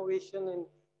that innovation in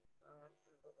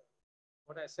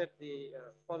what I said, the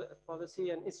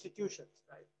policy and institutions,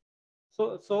 right?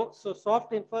 So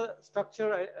soft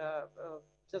infrastructure, I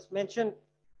just mentioned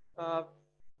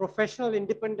professional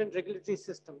independent regulatory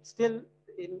system. Still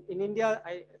in India,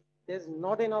 there's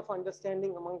not enough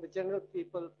understanding among the general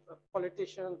people,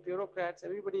 politicians, bureaucrats,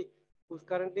 everybody who's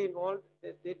currently involved.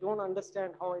 They don't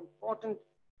understand how important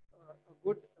a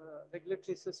good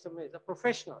regulatory system is, a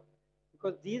professional.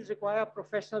 because these require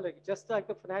professional, just like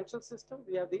the financial system,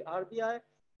 we have the RBI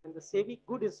and the SEBI,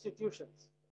 good institutions,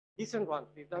 decent ones.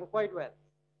 We've done quite well.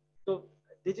 So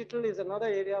digital is another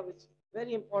area which is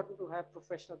very important to have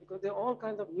professional, because there are all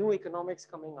kinds of new economics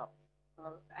coming up.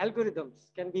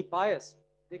 Algorithms can be biased.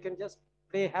 They can just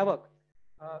play havoc.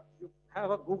 You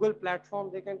have a Google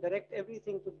platform, they can direct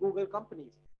everything to Google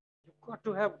companies. You've got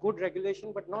to have good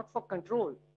regulation, but not for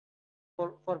control,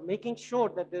 for making sure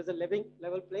that there's a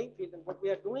level playing field. And what we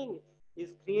are doing is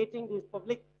creating these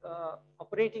public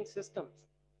operating systems.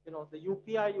 You know, the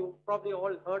UPI you probably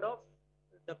all heard of.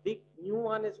 The big new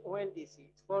one is ONDC.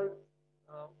 It's called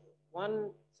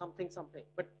one something something,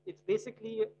 but it's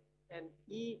basically an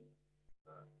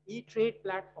e-trade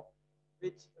platform,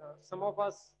 which some of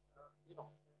us, you know,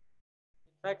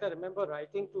 in fact, I remember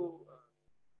writing to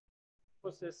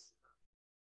was this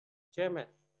chairman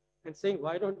and saying,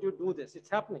 why don't you do this? It's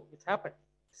happening. It's happened.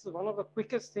 This is one of the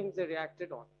quickest things they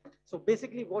reacted on. So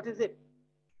basically, what is it?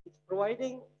 It's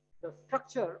providing the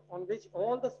structure on which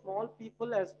all the small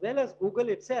people, as well as Google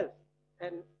itself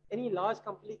and any large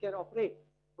company, can operate.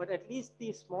 But at least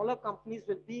the smaller companies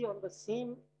will be on the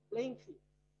same playing field.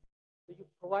 So you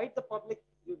provide the public,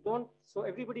 you don't, so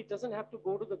everybody doesn't have to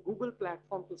go to the Google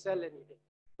platform to sell anything.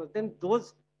 Because then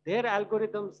their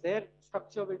algorithms, their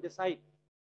structure will decide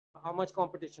how much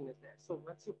competition is there. So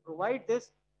once you provide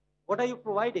this, what are you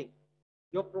providing?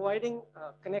 You're providing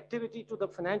connectivity to the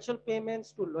financial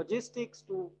payments, to logistics,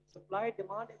 to supply,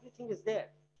 demand, everything is there.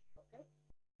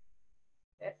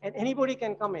 Okay? And anybody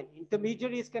can come in.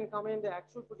 Intermediaries can come in, the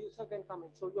actual producer can come in.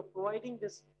 So you're providing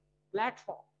this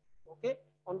platform, okay,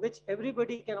 on which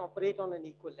everybody can operate on an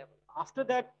equal level. After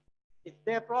that, it's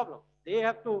their problem. They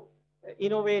have to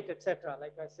innovate, etc.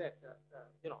 Like I said,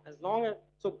 you know, as long as,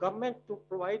 so government to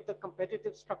provide the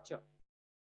competitive structure.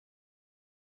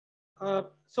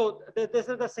 So this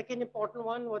is the second important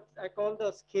one, what I call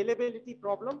the scalability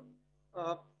problem.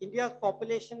 India's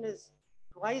population is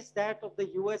twice that of the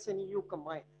US and EU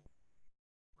combined.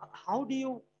 How do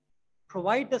you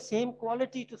provide the same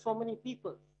quality to so many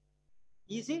people?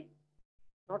 Easy?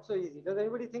 Not so easy. Does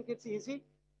anybody think it's easy?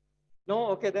 No?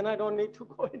 Okay, then I don't need to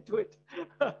go into it.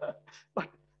 But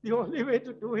the only way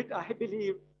to do it, I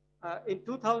believe, in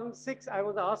 2006, I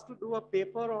was asked to do a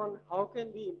paper on how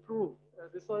can we improve.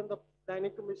 This was in the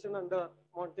planning commission under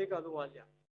Monte Ahluwalia.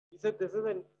 He said, this is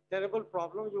a terrible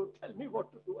problem. You tell me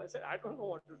what to do. I said, I don't know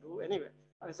what to do. Anyway,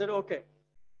 I said, okay.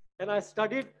 And I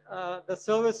studied the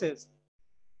services.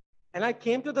 And I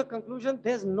came to the conclusion,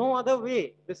 there's no other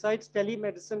way besides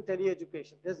telemedicine,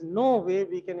 teleeducation. There's no way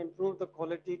we can improve the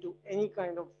quality to any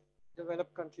kind of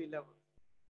developed country level.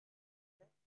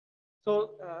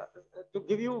 So to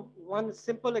give you one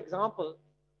simple example,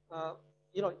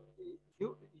 you know,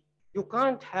 you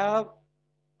can't have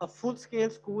a full-scale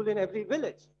school in every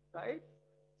village, right?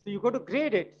 So you got to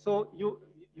grade it. So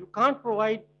you can't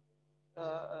provide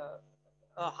a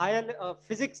higher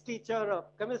physics teacher, a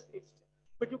chemistry teacher,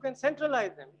 but you can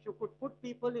centralize them. If you could put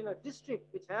people in a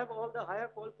district which have all the higher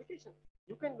qualifications,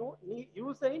 you can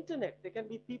use the internet. There can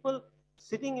be people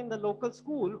sitting in the local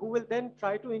school who will then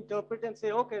try to interpret and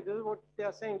say, okay, this is what they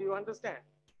are saying. Do you understand?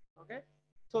 Okay.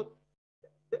 So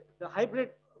the hybrid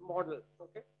model.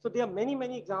 Okay. So there are many,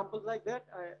 many examples like that.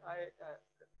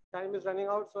 Time is running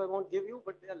out, so I won't give you,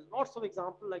 but there are lots of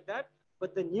examples like that.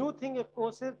 But the new thing, of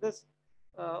course, is this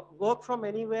work from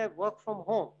anywhere, work from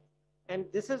home. And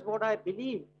this is what I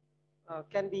believe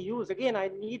can be used. Again, I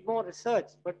need more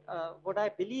research, but what I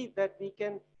believe that we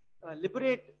can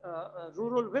liberate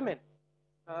rural women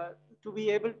to be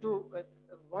able to,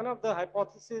 one of the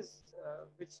hypotheses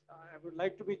which I would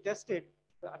like to be tested,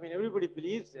 I mean, everybody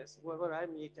believes this, whoever I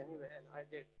meet anyway, and I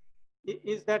did,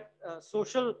 is that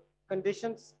social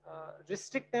conditions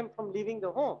restrict them from leaving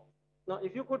the home. Now,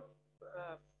 if you could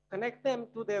connect them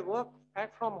to their work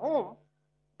from home,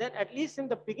 then at least in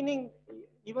the beginning,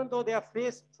 even though they are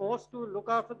forced to look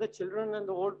after the children and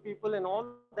the old people and all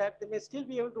that, they may still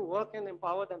be able to work and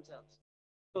empower themselves.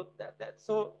 So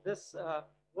so this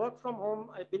work from home,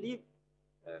 I believe,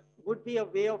 would be a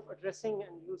way of addressing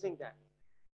and using that.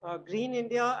 Green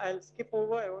India, I'll skip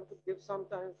over. I want to give some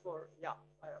time for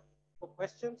for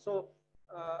questions. So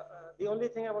the only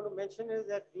thing I want to mention is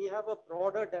that we have a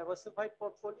broader diversified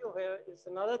portfolio. Here is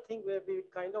another thing where we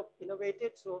kind of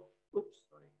innovated. So, oops,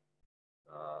 sorry.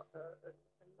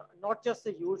 Not just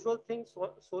the usual things,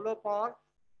 solar power,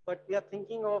 but we are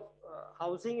thinking of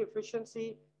housing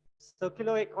efficiency,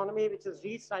 circular economy, which is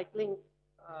recycling,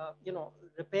 you know,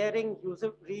 repairing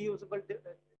reusable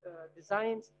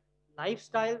designs,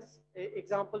 lifestyles,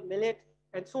 example, millet,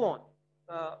 and so on.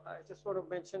 I just want to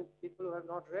mention people who have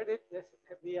not read it.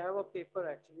 We have a paper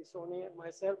actually, Sony and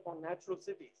myself, on natural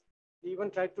cities. We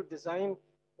even tried to design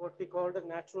what we called a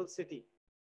natural city.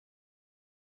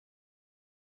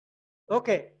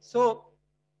 Okay, so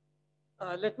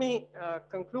let me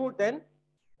conclude then.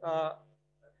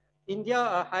 India,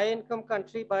 a high-income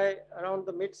country by around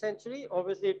the mid-century.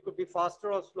 Obviously, it could be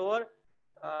faster or slower,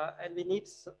 and we need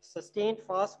sustained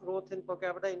fast growth in per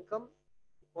capita income,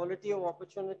 quality of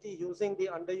opportunity, using the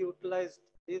underutilized.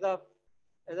 These are,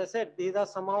 as I said, these are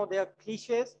somehow they are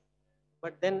cliches,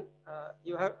 but then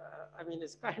you have. I mean,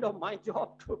 it's kind of my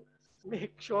job to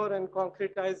make sure and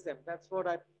concretize them. That's what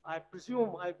I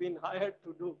presume I've been hired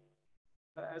to do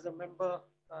as a member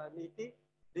NITI.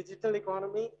 Digital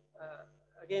economy.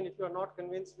 Again, if you are not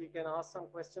convinced, we can ask some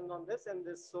questions on this and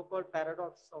this so-called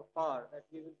paradox of power, that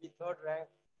we will be third rank,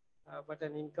 but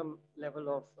an income level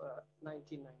of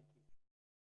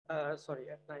 1990. Sorry,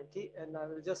 at 90. And I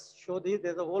will just show these.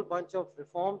 There's a whole bunch of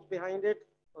reforms behind it.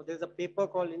 So there's a paper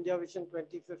called India Vision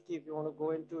 2050 if you want to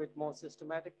go into it more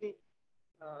systematically.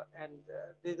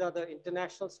 These are the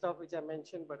international stuff which I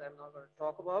mentioned, but I'm not going to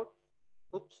talk about.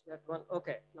 Oops, that one.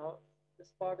 Okay, now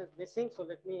this part is missing, so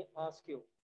let me ask you.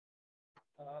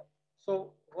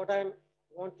 So what I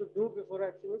want to do before I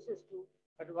finish is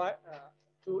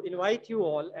to invite you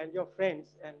all and your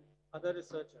friends and other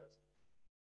researchers.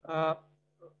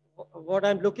 What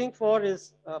I'm looking for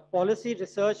is policy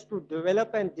research to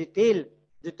develop and detail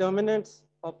determinants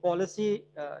of policy,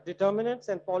 determinants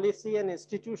and policy and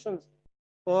institutions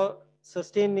for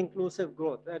sustained inclusive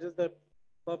growth. That is the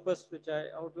purpose which I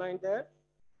outlined there.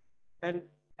 And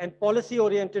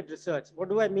policy-oriented research. What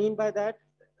do I mean by that?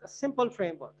 A simple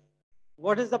framework.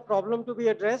 What is the problem to be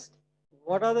addressed?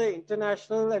 What are the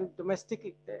international and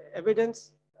domestic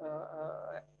evidence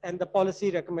and the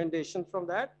policy recommendations from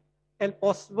that, and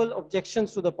possible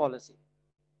objections to the policy?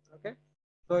 Okay,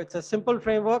 so it's a simple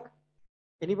framework.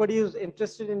 Anybody who's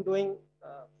interested in doing,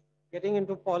 getting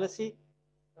into policy,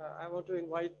 I want to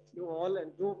invite you all,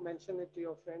 and do mention it to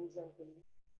your friends and colleagues.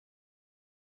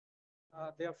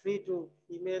 They are free to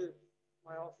email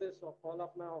my office or call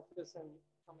up my office and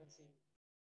come and see me.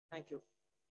 Thank you.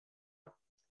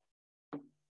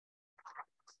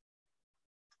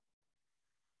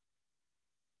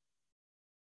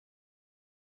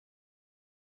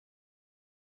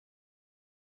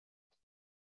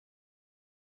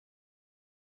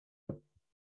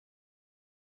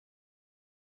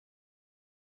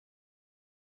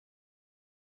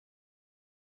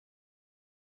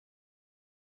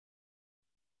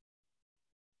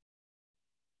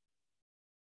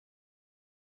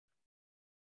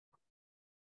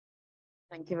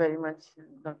 Thank you very much,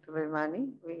 Dr. Virmani.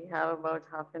 We have about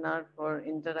half an hour for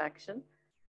interaction.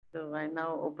 So I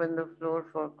now open the floor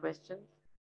for questions.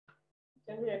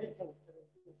 Can be anything.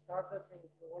 You start the thing.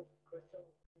 If you want a question,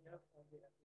 we have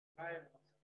try and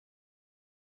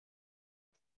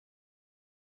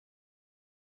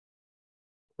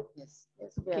answer. Yes,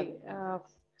 yes. Okay.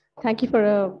 Thank you for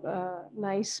a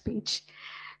nice speech.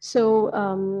 So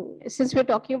since we're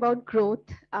talking about growth,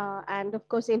 and of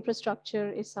course,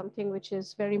 infrastructure is something which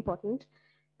is very important.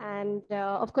 And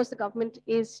of course, the government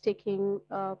is taking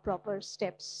proper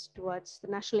steps towards the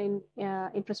national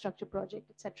infrastructure project,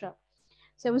 etc.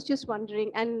 So I was just wondering,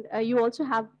 and you also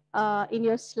have in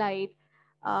your slide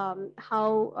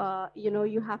how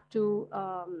you have to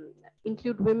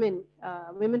include women.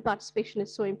 Women participation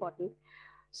is so important.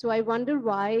 So I wonder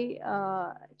why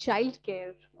child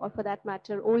care, or for that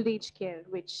matter, old age care,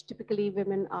 which typically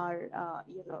women are,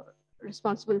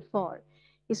 responsible for,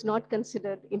 is not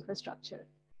considered infrastructure.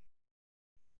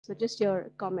 So just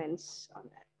your comments on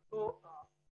that. So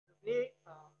the way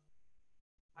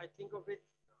I think of it,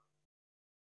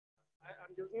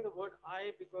 I'm using the word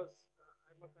I because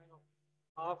I'm a kind of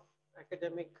half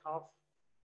academic, half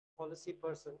policy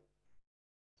person.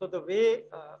 So the way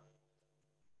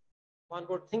one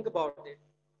would think about it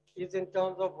is in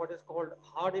terms of what is called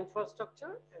hard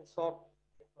infrastructure and soft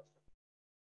infrastructure.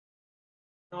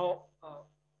 Now,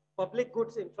 public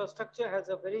goods infrastructure has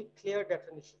a very clear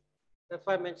definition. That's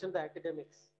why I mentioned the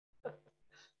academics.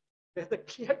 There's a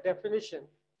clear definition.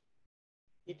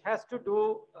 It has to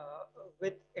do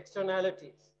with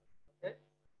externalities. Okay?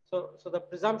 So the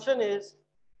presumption is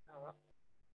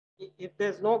if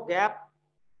there's no gap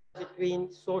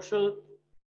between social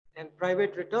and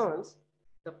private returns,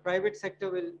 the private sector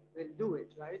will do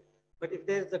it, right? But if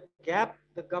there's a gap,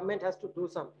 the government has to do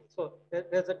something. So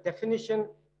there's a definition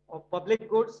of public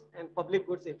goods and public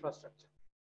goods infrastructure.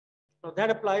 Now that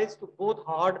applies to both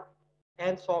hard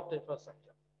and soft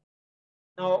infrastructure.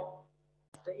 Now,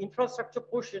 the infrastructure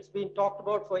push, it's been talked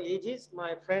about for ages.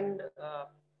 My friend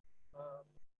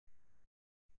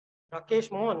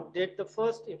Rakesh Mohan did the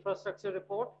first infrastructure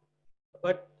report,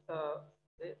 but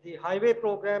the highway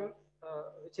program,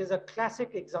 which is a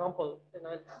classic example, and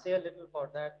I'll say a little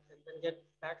about that and then get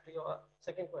back to your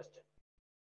second question,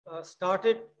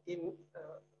 started in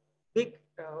big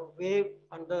wave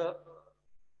under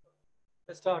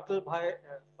Mr. Atal Bhai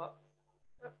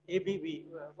ABB,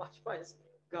 Vajpayee's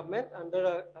government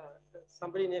under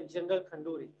somebody named General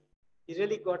Khanduri. He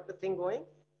really got the thing going,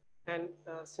 and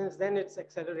since then it's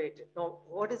accelerated. Now,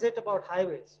 what is it about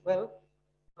highways? Well,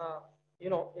 you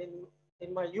know,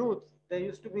 in my youth, there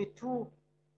used to be two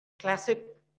classic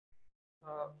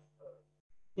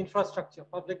infrastructure,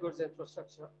 public goods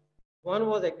infrastructure. One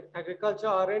was agriculture,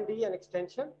 R&D and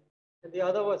extension, and the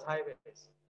other was highways.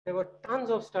 There were tons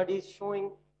of studies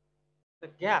showing the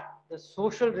gap, the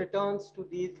social returns to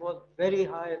these was very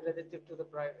high relative to the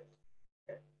private.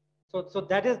 Okay. So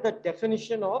that is the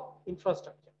definition of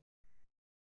infrastructure.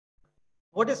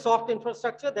 What is soft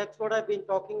infrastructure? That's what I've been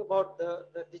talking about,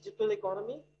 the digital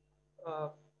economy.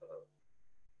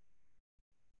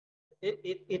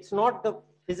 It's not the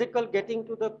physical getting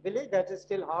to the village, that is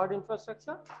still hard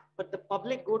infrastructure, but the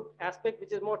public good aspect,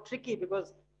 which is more tricky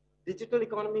because digital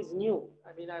economy is new.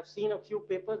 I mean, I've seen a few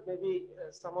papers, maybe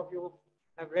some of you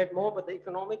have read more, but the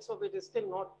economics of it is still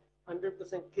not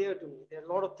 100% clear to me. There are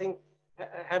a lot of things,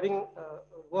 having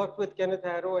worked with Kenneth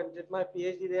Arrow and did my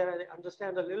PhD there, I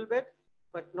understand a little bit,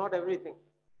 but not everything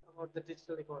about the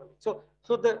digital economy. So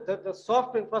the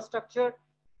soft infrastructure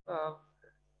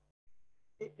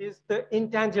is the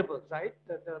intangibles, right?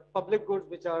 The public goods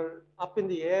which are up in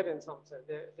the air in some sense.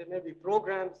 There may be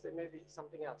programs, there may be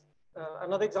something else.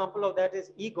 Another example of that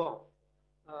is EGOM.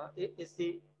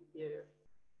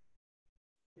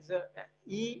 Is a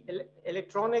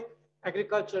electronic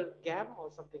agriculture GAM or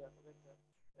something like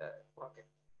that. Okay.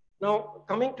 Now,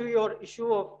 coming to your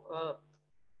issue of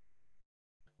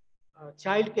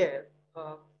childcare,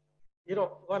 you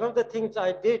know, one of the things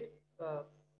I did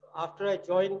after I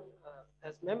joined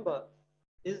as member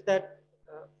is that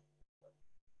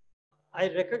I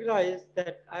recognized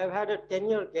that I've had a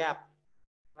 10-year gap,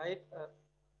 right?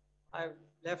 I've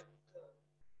left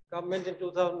government in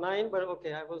 2009, but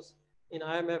okay, I was in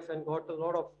IMF and got a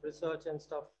lot of research and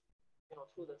stuff, you know,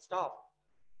 through the staff.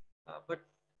 But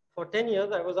for 10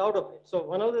 years, I was out of it. So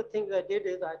one of the things I did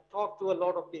is I talked to a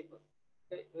lot of people,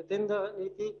 okay, within the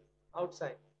NITI,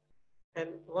 outside. And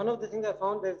one of the things I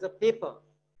found, there's a paper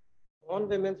on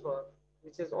women's work,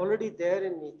 which is already there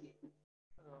in NITI,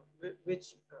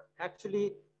 which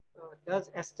actually does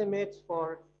estimates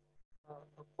for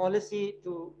a policy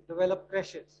to develop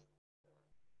creches.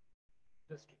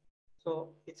 So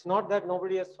it's not that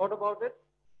nobody has thought about it.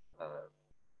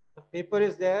 The paper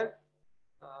is there.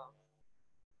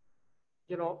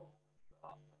 You know,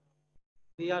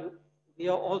 we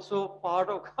are also part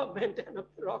of government and a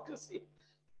bureaucracy.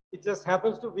 It just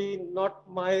happens to be not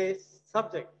my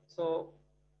subject. So,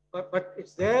 but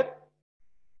it's there.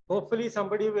 Hopefully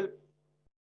somebody will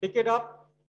pick it up.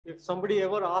 If somebody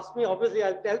ever asks me, obviously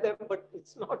I'll tell them, but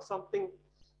it's not something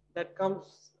that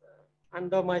comes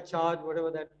under my charge,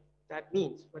 whatever that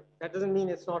means. But that doesn't mean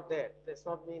it's not there. It does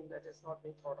not mean that it's not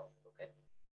being thought of. Okay.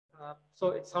 So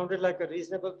it sounded like a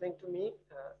reasonable thing to me,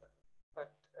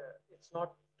 but it's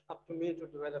not up to me to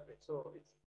develop it. So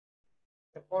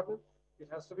it's important. It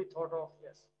has to be thought of.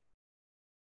 Yes.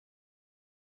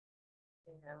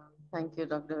 Yeah. Thank you,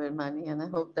 Dr. Virmani, and I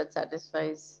hope that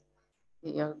satisfies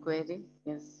your query.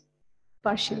 Yes.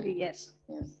 Partially, yes.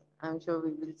 Yes. I'm sure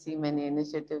we will see many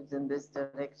initiatives in this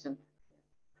direction.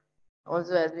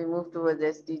 Also, as we move towards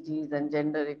SDGs and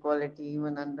gender equality,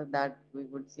 even under that, we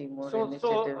would see more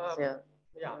initiatives.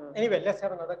 Yeah. Anyway, let's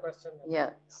have another question. Yeah.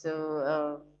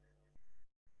 So,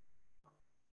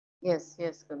 yes,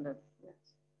 Kundan. Yes.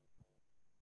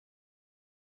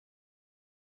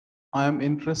 I am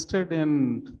interested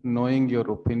in knowing your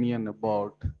opinion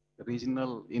about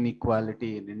regional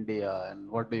inequality in India and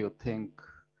what do you think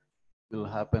will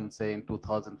happen, say, in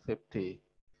 2050?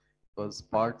 Because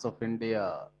parts of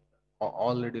India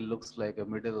already looks like a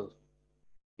middle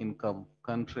income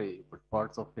country, but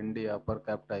parts of India per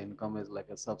capita income is like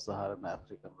a sub-Saharan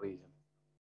African region.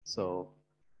 So,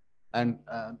 and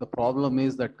the problem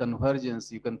is that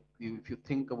convergence, if you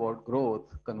think about growth,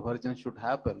 convergence should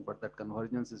happen, but that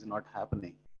convergence is not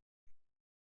happening.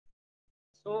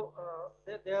 So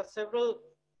there are several,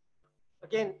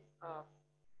 again,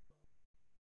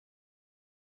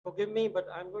 forgive me, but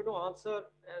I'm going to answer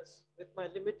as with my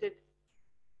limited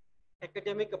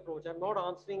academic approach. I'm not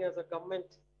answering as a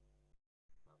government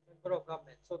member of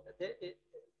government. So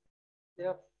there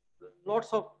are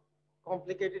lots of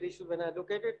complicated issues when I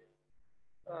look at it.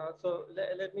 So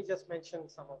let me just mention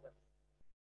some of them.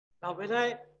 Now,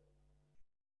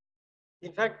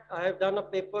 in fact, I have done a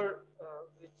paper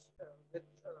which with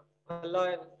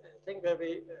Allah and I think where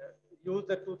we use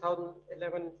the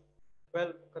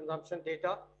 2011-12 consumption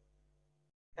data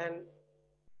and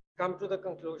come to the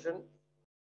conclusion,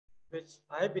 which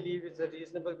I believe is a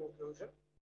reasonable conclusion,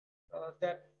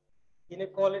 that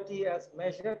inequality as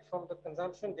measured from the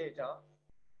consumption data,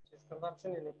 which is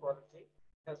consumption inequality,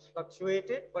 has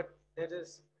fluctuated, but there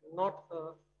is not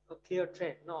a clear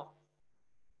trend. Now,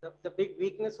 the big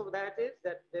weakness of that is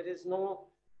that there is no,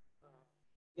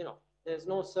 there's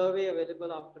no survey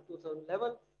available after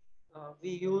 2011. We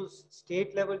use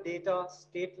state level data,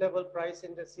 state level price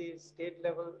indices, state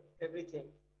level everything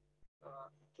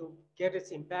to get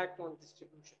its impact on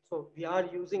distribution. So we are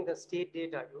using the state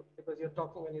data because you're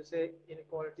talking when you say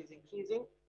inequality is increasing,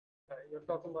 you're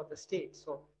talking about the state.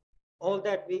 So all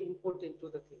that we input into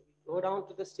the thing. We go down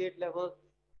to the state level,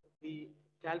 we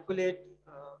calculate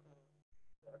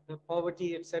the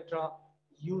poverty, etc.,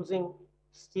 using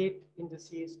state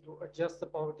indices to adjust the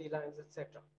poverty lines,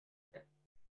 etc.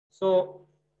 So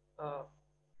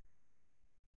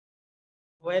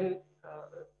when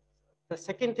the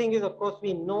second thing is, of course,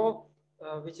 we know,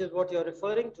 which is what you're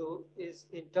referring to, is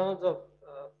in terms of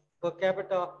per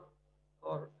capita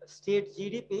or state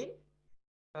GDP,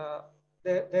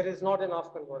 there is not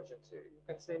enough convergence. You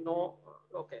can say no,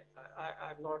 okay,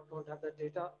 I don't have that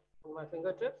data on my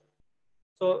fingertips.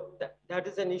 So that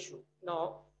is an issue.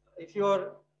 Now, if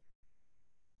you're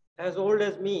as old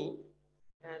as me,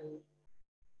 and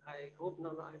I hope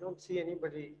I don't see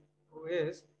anybody who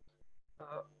is,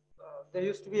 there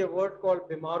used to be a word called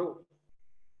Bimaru.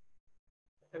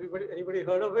 Anybody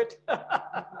heard of it?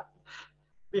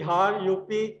 Bihar, UP,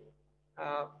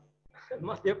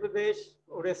 Madhya Pradesh,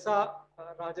 Orissa,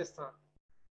 Rajasthan.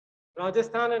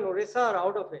 Rajasthan and Orissa are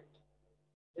out of it.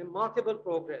 Remarkable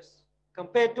progress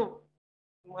compared to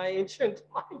my ancient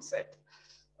mindset.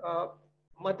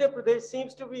 Madhya Pradesh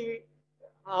seems to be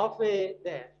halfway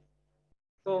there.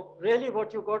 So really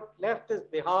what you got left is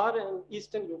Bihar and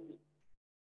Eastern UP.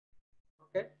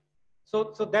 Okay.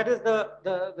 So that is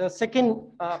the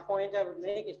second point I would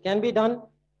make. It can be done.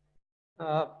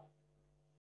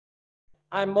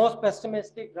 I'm most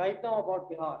pessimistic right now about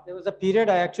Bihar. There was a period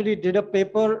I actually did a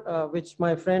paper which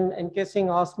my friend N.K. Singh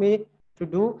asked me to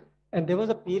do. And there was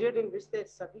a period in which they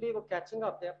suddenly were catching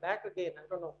up. They're back again. I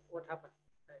don't know what happened.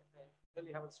 I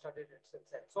really haven't studied it since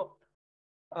then.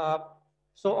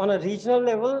 So on a regional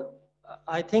level,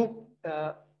 I think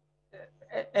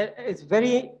it's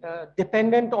very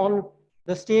dependent on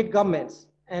the state governments.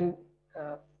 And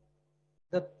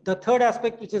the third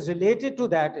aspect which is related to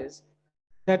that is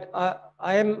that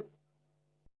I am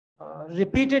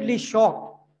repeatedly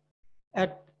shocked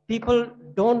at people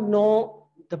don't know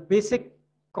the basic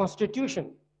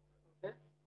constitution, okay?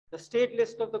 The state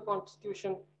list of the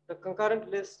constitution, the concurrent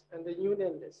list, and the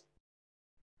union list.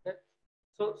 Okay?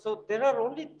 So there are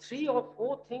only 3 or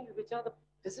 4 things which are the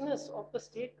business of the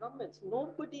state governments.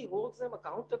 Nobody holds them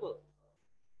accountable.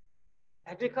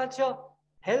 Agriculture,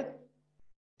 health,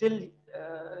 till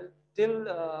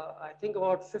I think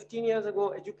about 15 years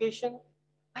ago, education.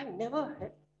 I've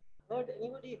never heard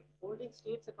anybody holding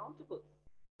states accountable.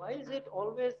 Why is it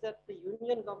always that the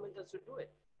union government has to do it?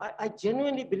 I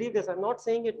genuinely believe this. I'm not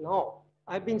saying it now.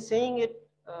 I've been saying it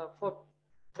for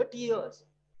 30 years.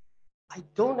 I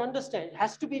don't understand. It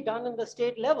has to be done in the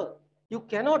state level. You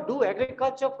cannot do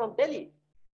agriculture from Delhi.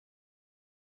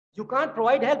 You can't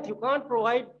provide health. You can't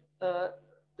provide the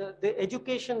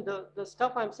education, the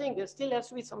stuff I'm saying. There still has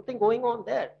to be something going on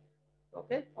there,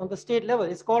 okay, on the state level.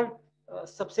 It's called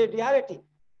subsidiarity,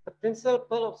 the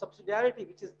principle of subsidiarity,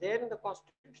 which is there in the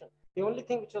Constitution. The only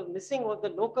thing which was missing was the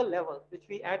local level, which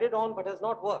we added on but has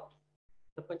not worked,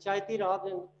 the Panchayati Raj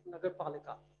and Nagar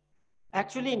Palika.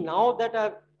 Actually, now that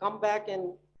I've come back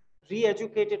and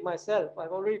re-educated myself,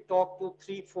 I've already talked to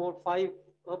 3, 4, 5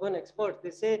 urban experts.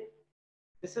 They say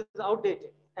this is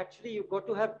outdated. Actually, you've got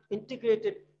to have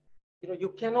integrated,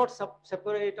 you cannot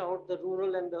separate out the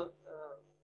rural and the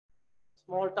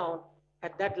small town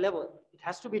at that level. It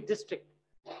has to be district.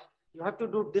 You have to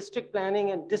do district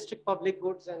planning and district public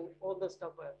goods and all the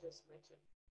stuff I have just mentioned.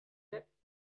 Okay?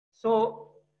 So,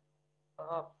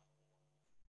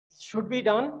 should be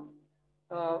done.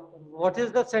 What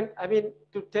is the I mean,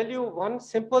 to tell you one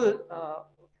simple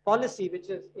policy which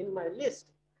is in my list,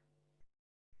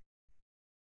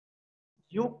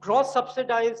 you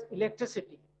cross-subsidize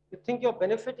electricity. You think you're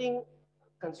benefiting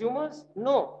consumers?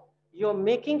 No, you're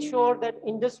making sure that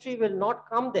industry will not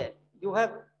come there. You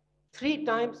have 3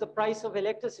 times the price of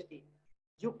electricity.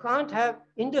 You can't have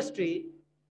industry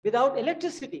without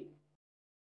electricity.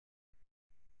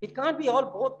 It can't be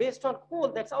all based on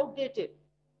coal. That's outdated.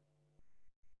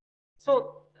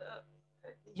 So,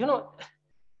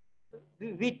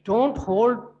 we don't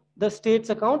hold the states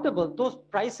accountable. Those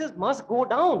prices must go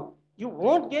down. You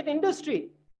won't get industry.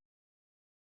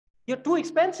 You're too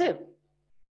expensive.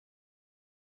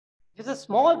 He's a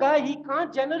small guy, he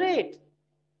can't generate.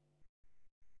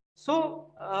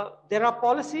 So there are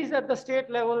policies at the state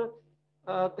level.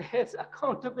 There's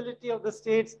accountability of the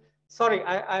states. Sorry,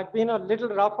 I've been a little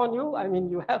rough on you. I mean,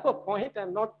 you have a point.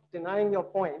 I'm not denying your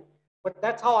point, but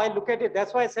that's how I look at it.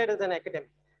 That's why I said as an academic.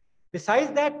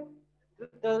 Besides that,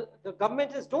 the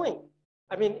government is doing.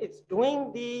 I mean, it's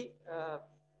doing the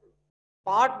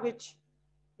part which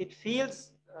it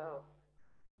feels,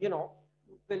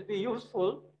 will be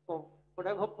useful for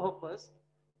whatever purpose.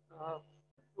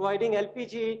 Providing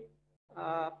LPG,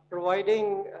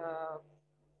 providing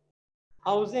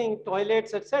housing,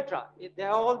 toilets, etc. There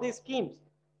are all these schemes,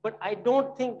 but I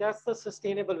don't think that's the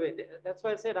sustainable way. That's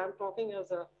why I said I'm talking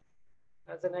as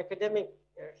an academic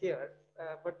here,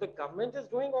 but the government is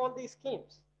doing all these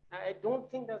schemes. I don't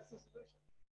think that's the solution.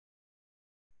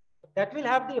 That will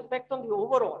have the effect on the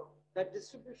overall, that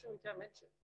distribution which I mentioned.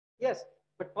 Yes,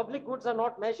 but public goods are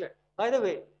not measured. By the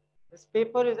way, this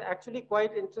paper is actually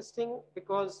quite interesting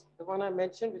because the one I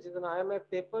mentioned, which is an IMF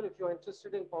paper, if you're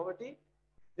interested in poverty,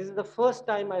 this is the first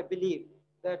time I believe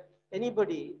that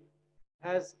anybody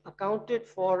has accounted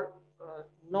for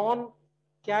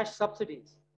non-cash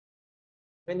subsidies.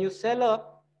 When you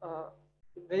sell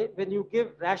when you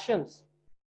give rations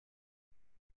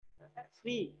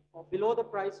free or below the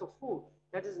price of food,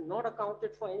 that is not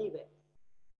accounted for anywhere.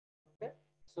 Okay?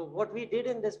 So what we did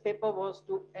in this paper was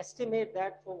to estimate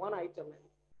that for one item.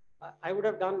 I would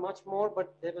have done much more,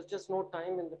 but there was just no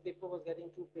time and the paper was getting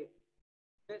too big.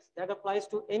 Yes, that applies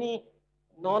to any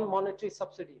non-monetary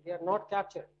subsidy. They are not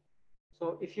captured.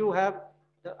 So if you have,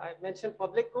 I mentioned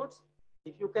public goods,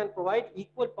 if you can provide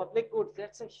equal public goods,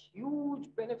 that's a huge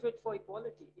benefit for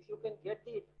equality. If you can get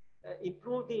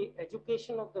improve the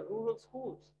education of the rural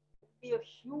schools, it will be a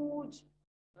huge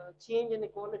change in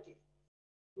equality.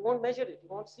 You won't measure it, you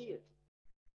won't see it.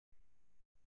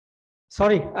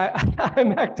 Sorry,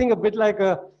 I'm acting a bit like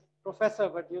a professor,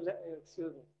 but you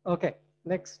excuse me. Okay,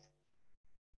 next.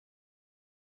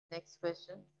 Next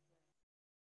question.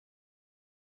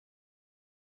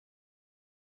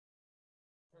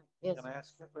 Yes. Can I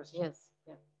ask you a question? Yes.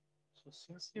 Yeah. So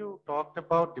since you talked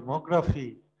about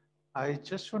demography, I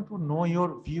just want to know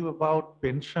your view about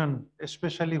pension,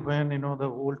 especially when the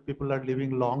old people are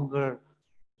living longer.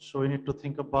 So we need to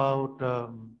think about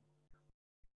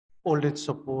old age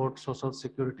support, social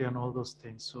security, and all those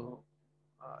things. So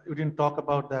you didn't talk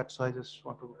about that, so I just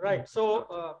want to. Right.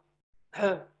 So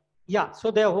yeah.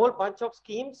 So there are a whole bunch of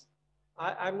schemes.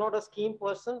 I'm not a scheme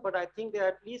person, but I think there are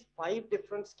at least 5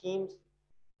 different schemes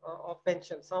of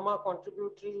pension. Some are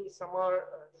contributory, some are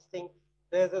this thing.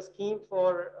 There's a scheme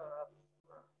for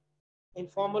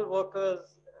informal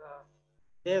workers.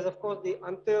 There's of course the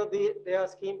Antyodaya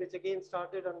scheme, which again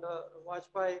started under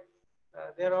Vajpayee.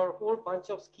 There are a whole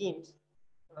bunch of schemes,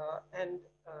 and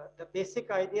the basic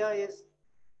idea is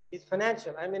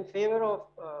financial. I'm in favor of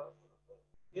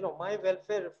my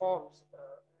welfare reforms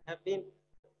have been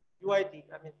UIT.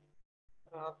 I mean.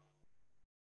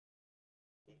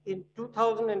 In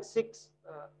 2006,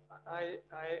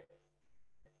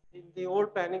 in the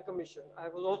old planning commission, I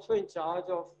was also in charge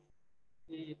of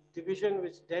the division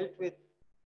which dealt with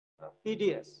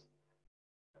PDS.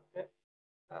 Okay?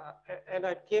 And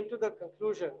I came to the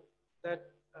conclusion that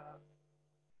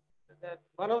that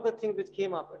one of the things which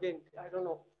came up, again, I don't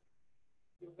know,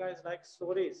 you guys like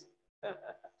stories.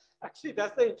 Actually,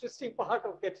 that's the interesting part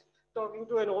of talking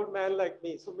to an old man like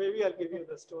me. So maybe I'll give you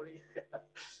the story.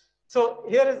 So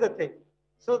here is the thing.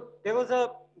 So there was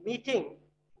a meeting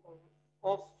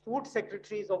of food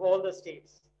secretaries of all the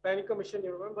states. Planning Commission,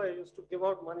 you remember, I used to give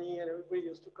out money and everybody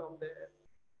used to come there.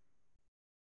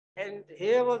 And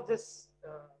here was this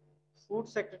food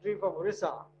secretary from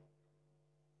Orissa.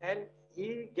 And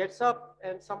he gets up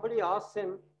and somebody asks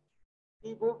him,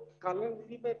 people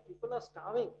are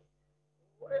starving.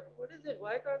 What is it?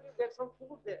 Why can't you get some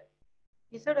food there?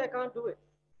 He said, I can't do it.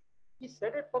 He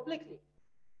said it publicly.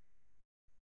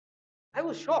 I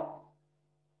was shocked.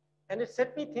 And it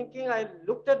set me thinking. I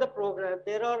looked at the program.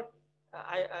 There are,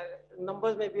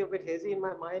 numbers may be a bit hazy in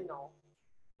my mind now,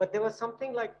 but there was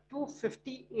something like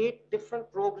 258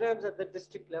 different programs at the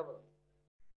district level.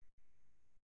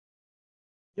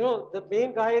 The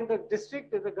main guy in the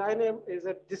district is a guy named, is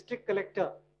a district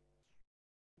collector.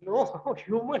 No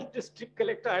human district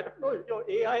collector, I don't know if your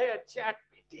AI and chat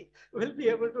PT will be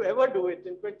able to ever do it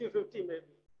in 2050 maybe.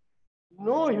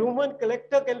 No human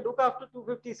collector can look after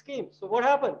 250 schemes. So what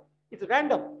happened? It's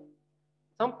random.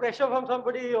 Some pressure from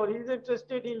somebody or he's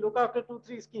interested, he'll look after 2,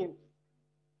 3 schemes.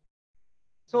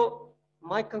 So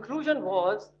my conclusion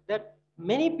was that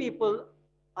many people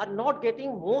are not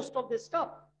getting most of this stuff.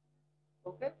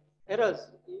 Okay?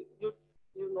 Errors. You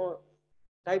know,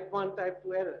 type 1, type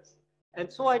 2 errors. And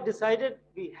so I decided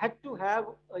we had to have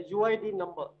a UID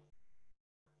number.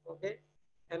 Okay?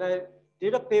 And I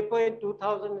did a paper in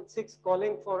 2006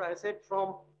 calling for, I said,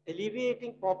 from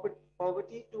alleviating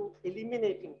poverty to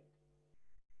eliminating it.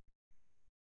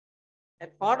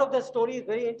 And part of the story is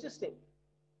very interesting.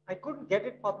 I couldn't get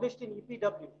it published in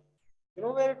EPW. You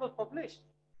know where it was published?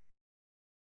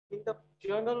 In the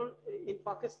journal in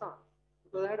Pakistan,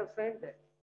 because I had a friend there.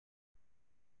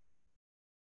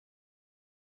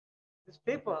 This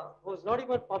paper was not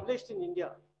even published in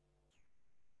India.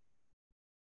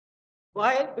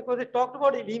 Why? Because it talked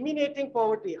about eliminating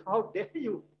poverty. How dare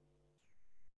you?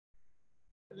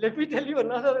 Let me tell you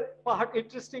another part,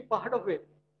 interesting part of it.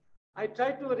 I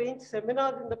tried to arrange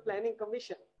seminars in the Planning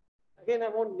Commission. Again, I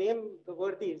won't name the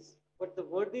worthies, but the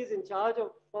worthies in charge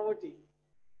of poverty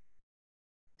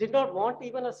did not want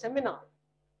even a seminar.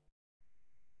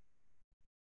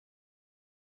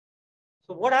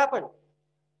 So what happened?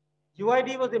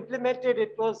 UID was implemented.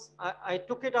 It was, I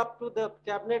took it up to the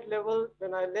cabinet level.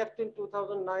 When I left in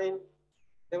 2009,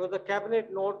 there was a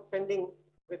cabinet note pending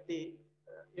with the,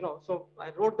 so I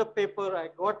wrote the paper. I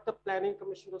got the Planning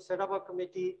Commission to set up a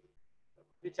committee,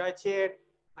 which I chaired.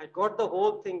 I got the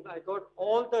whole thing. I got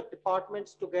all the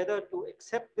departments together to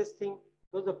accept this thing.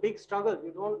 It was a big struggle.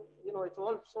 You don't, it's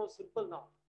all so simple now.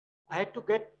 I had to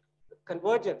get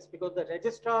convergence because the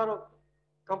registrar of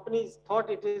companies thought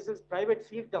it is his private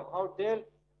fiefdom. How dare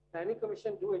Planning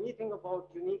Commission do anything about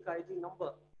unique ID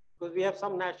number? Because we have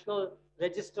some national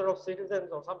register of citizens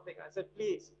or something. I said,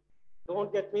 please,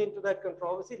 don't get me into that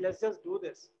controversy. Let's just do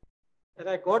this. And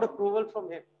I got approval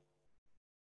from him.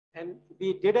 And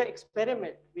we did an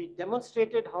experiment. We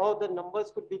demonstrated how the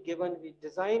numbers could be given. We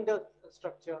designed a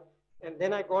structure. And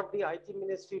then I got the IT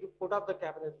ministry to put up the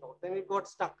cabinet note. Then it got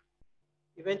stuck.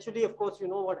 Eventually, of course, you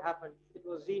know what happened. It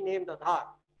was renamed Aadhaar.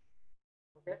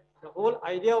 Okay. The whole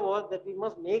idea was that we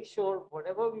must make sure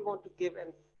whatever we want to give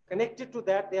and connected to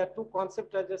that, there are two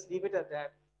concepts, I'll just leave it at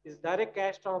that, is direct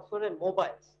cash transfer and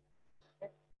mobiles.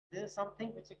 Okay. This is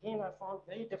something which again I found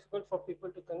very difficult for people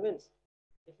to convince.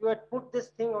 If you had put this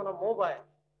thing on a mobile,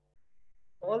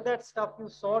 all that stuff you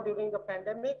saw during the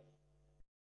pandemic,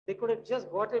 they could have just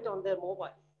got it on their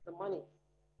mobile, the money.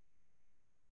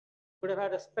 Could have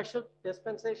had a special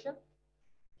dispensation,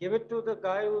 give it to the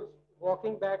guy who's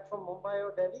walking back from Mumbai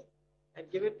or Delhi, and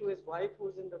give it to his wife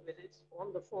who's in the village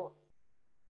on the phone.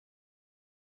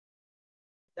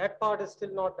 That part is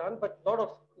still not done, but lot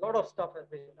of stuff has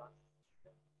been done.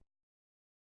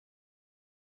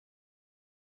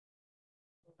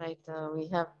 Right, we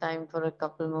have time for a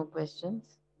couple more questions.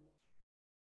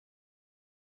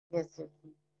 Yes, yes. We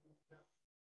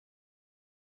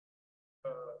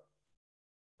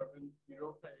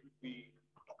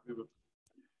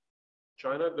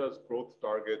China does growth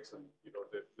targets, and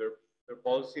their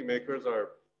policymakers are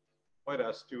quite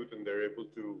astute, and they're able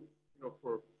to,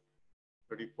 for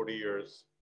 30, 40 years,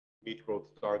 meet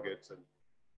growth targets. And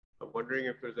I'm wondering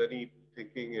if there's any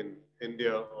thinking in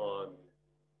India on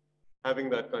having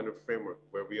that kind of framework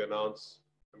where we announce.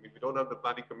 I mean, we don't have the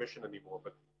Planning Commission anymore,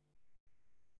 but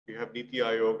we have Niti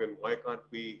Aayog, and why can't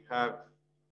we have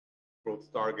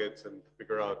growth targets and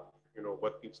figure out,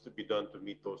 what needs to be done to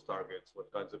meet those targets?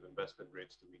 What kinds of investment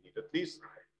rates do we need? At least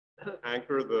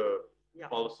anchor the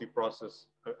policy process.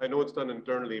 I know it's done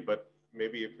internally, but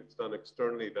maybe if it's done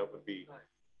externally, that would be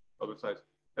other sides.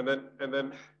 And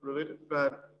then related to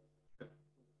that,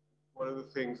 one of the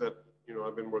things that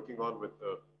I've been working on with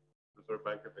the Reserve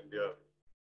Bank of India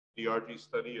DRG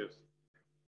study is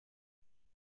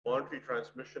monetary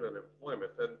transmission and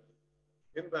employment. And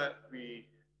in that we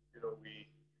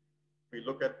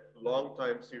look at long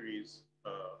time series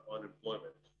on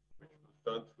employment, which was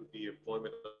done through the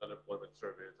employment unemployment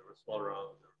surveys. There were small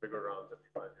rounds, there were bigger rounds every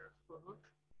 5 years.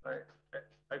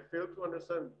 I fail to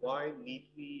understand why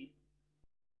NITI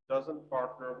doesn't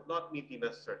partner, not NITI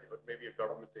necessarily, but maybe a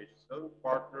government agency doesn't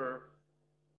partner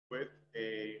with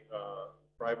a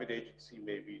private agency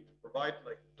maybe to provide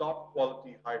like top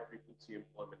quality, high frequency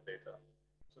employment data.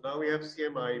 So now we have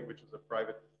CMI, which is a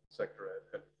private sector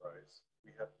enterprise.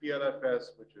 We have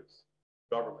PLFS, which is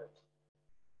government.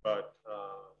 But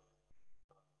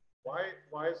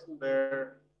why isn't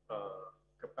there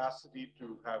capacity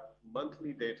to have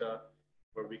monthly data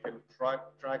where we can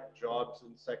track jobs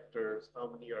in sectors, how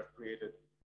many are created,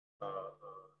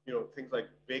 things like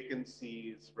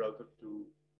vacancies relative to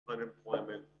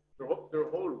unemployment. There are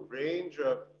a whole range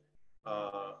of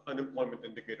unemployment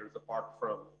indicators apart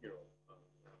from,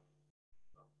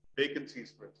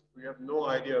 vacancies, for instance. We have no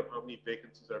idea of how many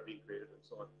vacancies are being created and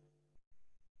so on.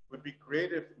 It would be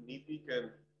great if NITI can,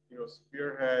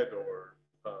 spearhead or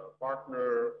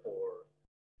partner or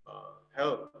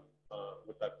help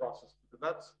with that process, because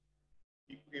that's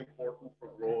equally important for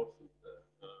growth and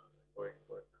going.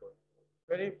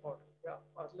 Very important. Yeah.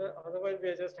 Otherwise, we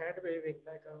are just hand waving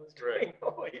like I was Right. doing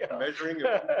over here. Measuring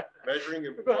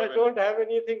Because employment. I don't have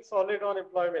anything solid on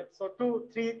employment. So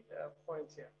 3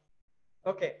 points here.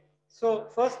 Okay. So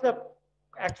first the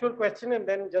actual question and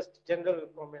then just general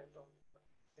comment on.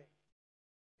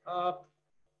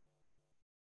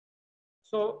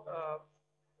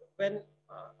 When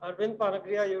Arvind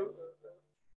Panagria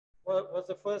was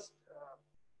the first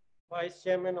vice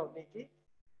chairman of NITI,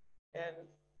 and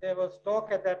there was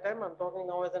talk at that time, I'm talking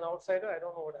now as an outsider, I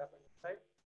don't know what happened, right?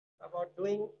 About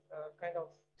doing kind of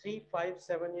 3, 5,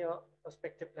 7-year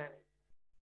perspective planning.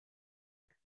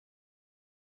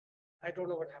 I don't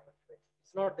know what happened to it.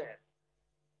 It's not there.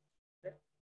 Okay?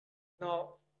 Now,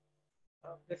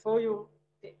 before you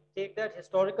take that,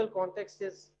 historical context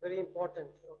is very important.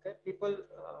 Okay, people.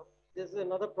 This is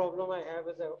another problem I have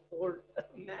as an old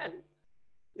man,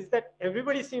 is that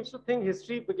everybody seems to think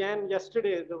history began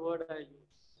yesterday. Is the word I use.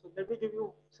 So let me give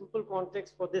you simple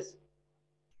context for this.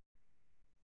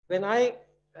 When I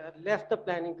left the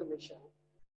Planning Commission,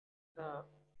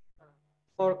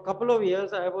 for a couple of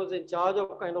years, I was in charge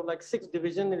of kind of like 6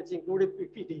 divisions, which included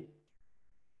PPD,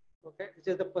 okay, which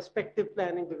is the Perspective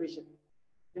Planning Division.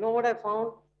 You know what I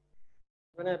found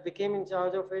when I became in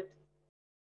charge of it?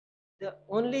 The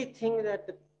only thing that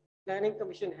the Planning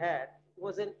Commission had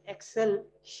was an Excel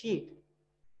sheet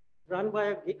run by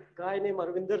a guy named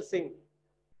Arvinder Singh.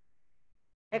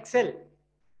 Excel.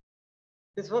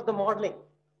 This was the modeling.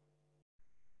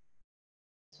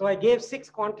 So I gave 6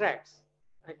 contracts.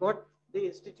 I got the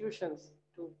institutions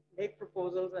to make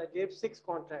proposals. I gave 6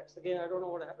 contracts. Again, I don't know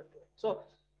what happened to it. So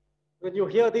when you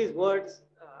hear these words,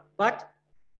 but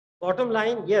bottom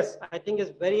line, yes, I think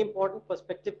is very important.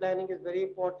 Perspective planning is very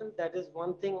important. That is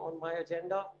one thing on my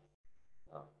agenda.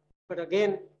 But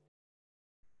again,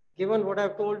 given what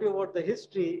I've told you about the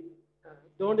history,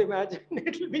 don't imagine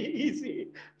it will be easy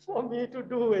for me to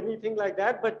do anything like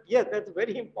that. But yes, that's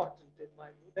very important in my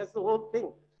view. That's the whole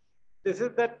thing. This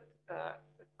is that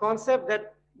concept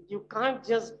that you can't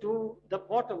just do the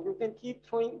bottom. You can keep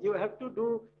throwing, you have to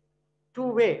do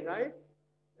 2-way, right?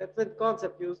 That's the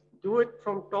concept. You do it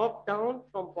from top down,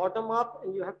 from bottom up,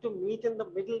 and you have to meet in the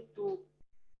middle to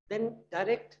then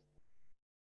direct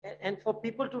and for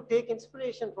people to take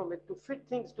inspiration from it, to fit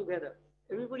things together.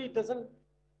 Everybody doesn't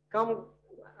come,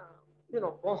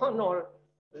 born or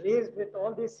raised with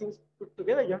all these things put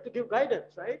together. You have to give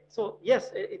guidance, right? So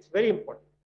yes, it's very important.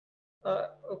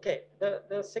 Okay,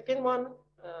 the second one,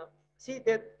 see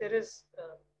that there is,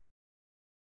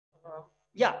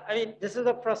 yeah, I mean, this is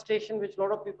a frustration which a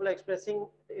lot of people are expressing,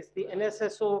 is the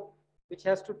NSSO which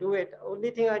has to do it. Only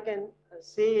thing I can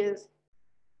say is,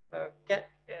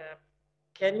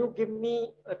 can you give me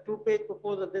a 2-page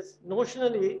proposal? This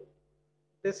notionally,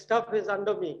 this stuff is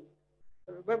under me.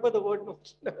 Remember the word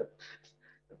notional,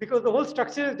 because the whole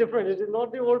structure is different. It is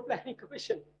not the old Planning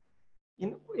Commission.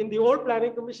 In the old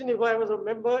Planning Commission, if I was a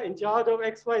member in charge of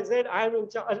XYZ, I am in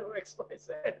charge of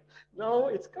XYZ. Now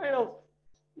it's kind of,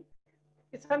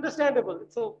 it's understandable.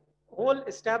 So whole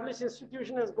established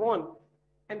institution has gone.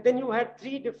 And then you had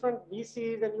 3 different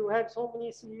VCs and you had so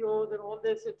many CEOs and all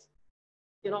this. It's,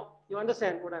 you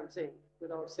understand what I'm saying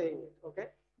without saying it, okay?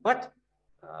 But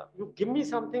you give me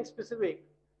something specific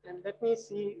and let me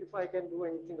see if I can do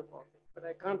anything about it. But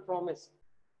I can't promise.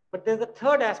 But there's a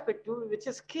third aspect too, which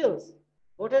is skills.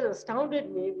 What has astounded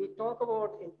me, we talk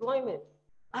about employment.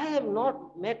 I have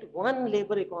not met one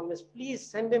labor economist. Please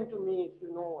send him to me if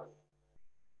you know one,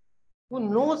 who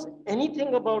knows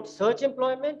anything about search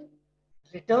employment,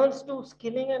 returns to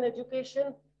skilling and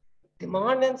education,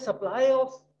 demand and supply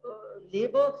of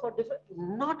labor for different,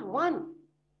 not one.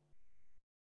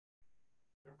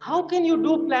 How can you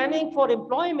do planning for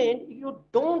employment if you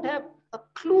don't have a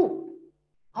clue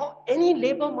how any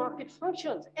labor market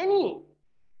functions? Any.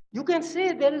 You can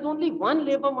say there is only one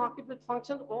labor market which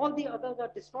functions, all the others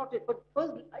are distorted. But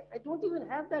first, I don't even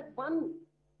have that one.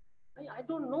 I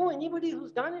don't know anybody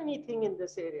who's done anything in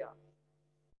this area.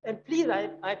 And please,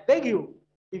 I beg you,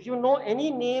 if you know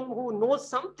any name who knows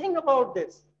something about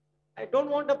this, I don't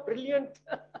want a brilliant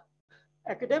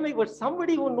academic, but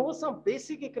somebody who knows some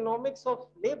basic economics of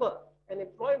labor and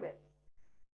employment.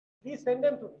 Please send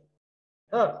them to me.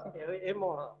 Him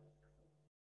or her.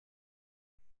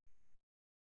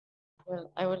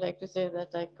 Well, I would like to say that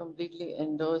I completely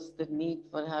endorse the need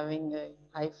for having a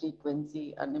high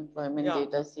frequency unemployment Yeah.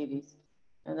 data series.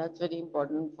 And that's very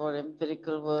important for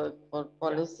empirical work, for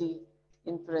policy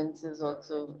inferences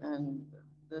also. And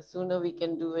the sooner we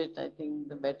can do it, I think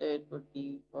the better it would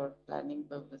be for planning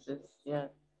purposes. Yeah.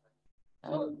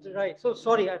 So, And right. So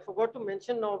sorry, I forgot to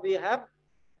mention now we have,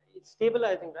 it's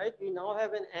stabilizing, right? We now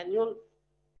have an annual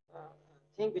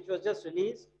thing which was just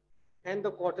released and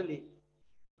the quarterly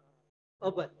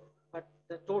urban, but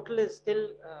the total is still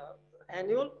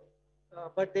annual.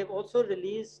 But they've also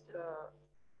released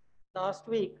last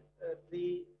week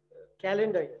the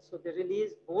calendar year. So they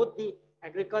released both the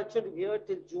agriculture year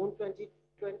till June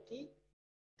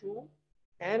 2022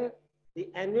 and the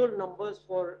annual numbers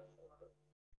for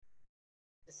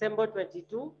December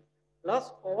 22,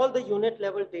 plus all the unit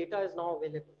level data is now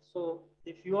available. So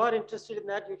if you are interested in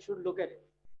that, you should look at it.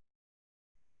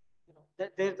 You know,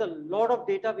 there's a lot of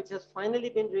data which has finally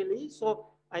been released. So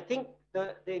I think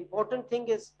the important thing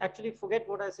is actually forget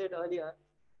what I said earlier.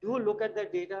 Do look at the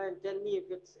data and tell me if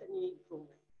it's any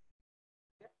improvement.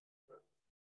 Yeah.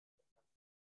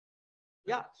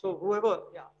 Yeah. So whoever,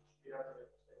 yeah.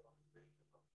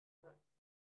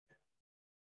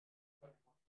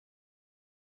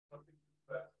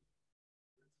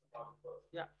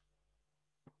 Yeah.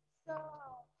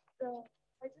 So,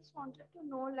 I just wanted to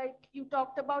know, like you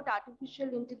talked about artificial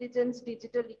intelligence,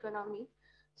 digital economy.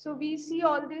 So we see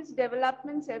all these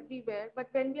developments everywhere, but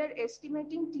when we are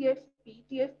estimating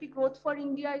TFP growth for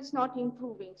India is not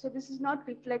improving. So this is not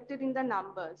reflected in the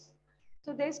numbers.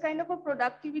 So there's kind of a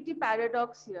productivity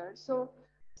paradox here. So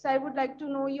I would like to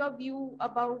know your view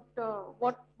about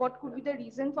what could be the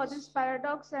reason for this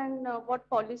paradox and what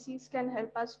policies can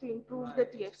help us to improve the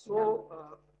TFP.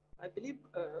 So I believe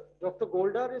Dr.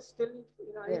 Goldar is still in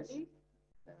yes. IIT.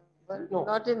 Well, No.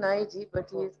 not in IG, but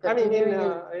he is I mean,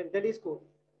 continuing in Delhi school.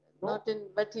 No? not in,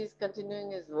 but he's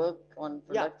continuing his work on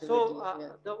Yeah. productivity.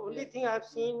 So the only thing I've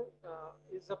seen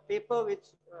is a paper which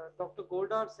Dr.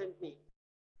 Goldar sent me,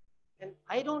 and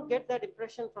I don't get that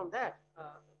impression from that.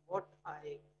 What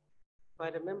if I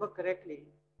remember correctly,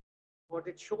 what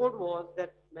it showed was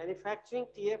that manufacturing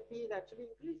TFP is actually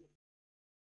increasing,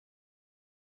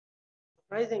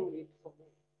 surprisingly for me.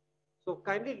 So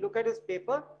kindly look at his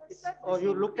paper, Sir, or this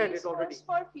you looked at it increase already. was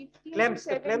for 15 Clem's, to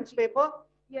the 17. Clem's paper.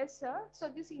 Yes, sir. So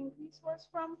this increase was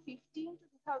from 15 to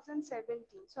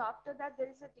 2017. So after that, there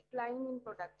is a decline in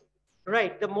productivity.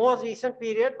 Right, the most recent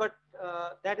period, but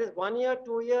that is 1 year,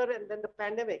 2 year, and then the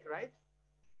pandemic, right?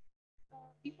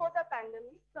 Before the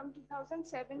pandemic, from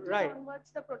 2017 Right. onwards,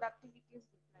 the productivity is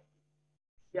declining.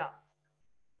 Yeah.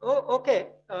 Oh,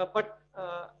 okay. But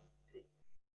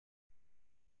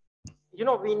you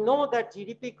know, we know that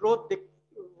GDP growth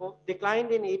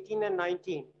declined in 18 and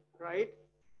 19, right?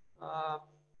 Uh,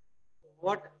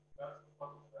 what?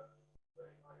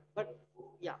 But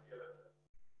yeah.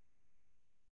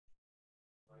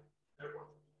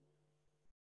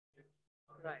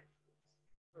 Right.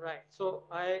 Right. So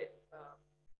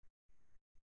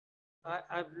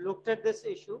I've looked at this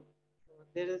issue.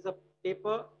 There is a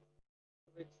paper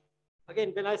which,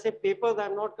 again, when I say papers,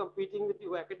 I'm not competing with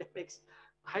you academics.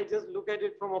 I just look at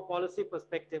it from a policy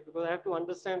perspective because I have to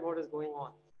understand what is going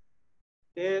on.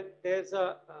 There's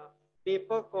a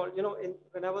paper called, you know,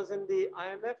 when I was in the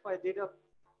IMF, I did a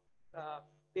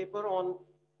paper on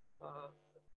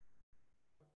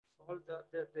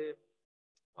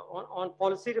all on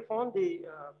policy reform. The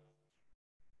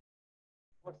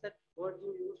what's that word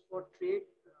you use for trade?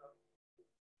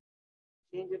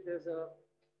 Change it. There's a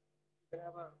can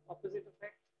have an opposite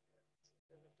effect.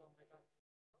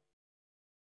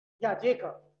 Yeah, J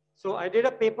curve. So I did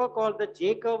a paper called the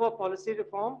J curve of policy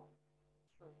reform.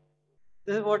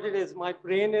 This is what it is. My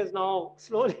brain is now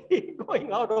slowly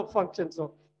going out of function.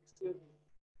 So, excuse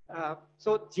me.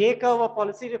 So J curve of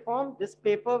policy reform. This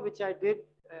paper, which I did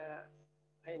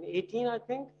in 18, I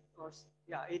think, or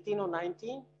yeah, 18 or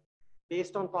 19,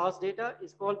 based on past data,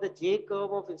 is called the J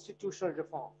curve of institutional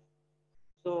reform.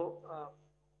 So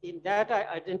in that, I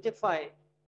identify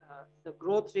the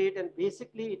growth rate, and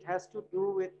basically it has to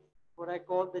do with what I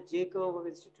call the J curve of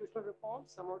institutional reform.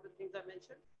 Some of the things I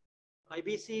mentioned,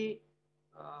 IBC,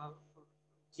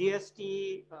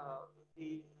 GST,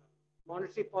 the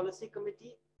Monetary Policy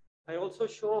Committee. I also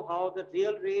show how the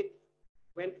real rate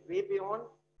went way beyond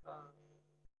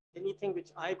anything which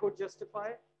I could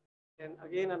justify. And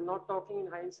again, I'm not talking in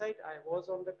hindsight. I was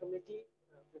on the committee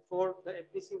before the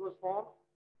FPC was formed.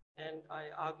 And I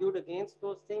argued against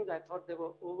those things. I thought they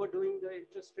were overdoing the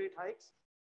interest rate hikes.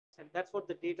 And that's what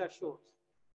the data shows.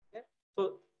 Okay?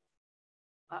 So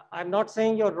I'm not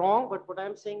saying you're wrong, but what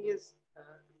I'm saying is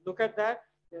look at that.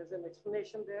 There's an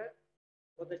explanation there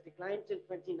for the decline till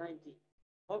 2019.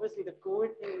 Obviously, the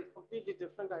COVID thing is completely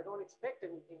different. I don't expect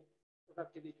anything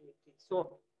productivity to increase.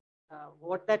 So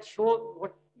what that shows,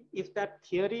 what if that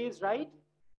theory is right,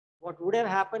 what would have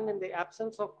happened in the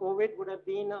absence of COVID would have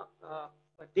been a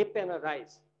dip and a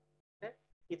rise. Okay?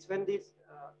 It's when this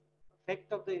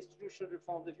effect of the institutional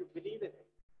reforms, if you believe in it,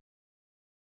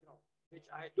 you know, which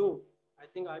I do. I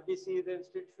think IBC is an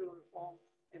institutional reform,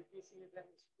 MPC is an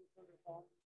institutional reform,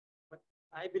 but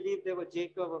I believe there were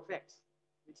J-curve effects,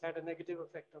 which had a negative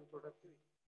effect on productivity.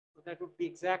 So that would be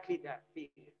exactly that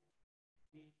period,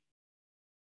 the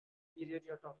period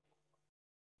you're talking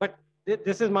about. But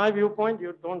this is my viewpoint.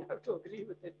 You don't have to agree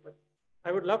with it, but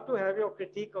I would love to have your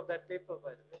critique of that paper,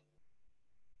 by the way.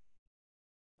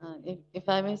 If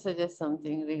I may suggest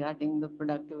something regarding the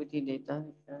productivity data,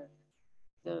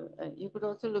 you could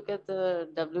also look at the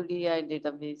WDI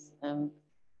database. And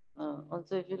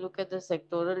also, if you look at the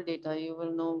sectoral data, you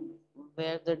will know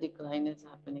where the decline is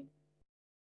happening.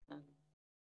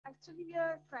 Actually, we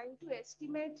are trying to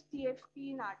estimate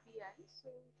TFP in RTI, so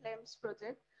CLEMS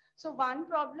project. So one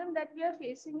problem that we are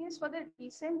facing is for the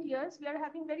recent years, we are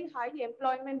having very high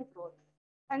employment growth.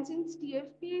 And since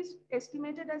TFP is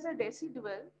estimated as a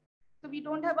residual, so we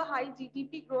don't have a high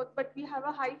GDP growth, but we have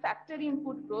a high factory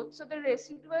input growth. So the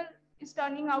residual is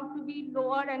turning out to be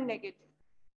lower and negative.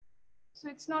 So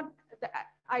it's not, the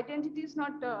identity is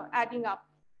not adding up.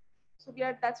 So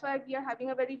that's why we are having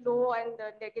a very low and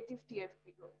negative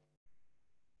TFP growth.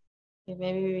 Okay,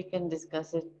 maybe we can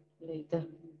discuss it later.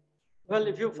 Well,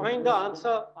 if you find the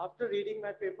answer after reading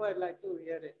my paper, I'd like to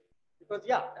hear it. Because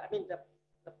yeah, I mean, the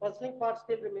puzzling part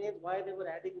still remains why they were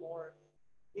adding more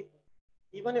people.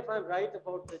 Even if I'm right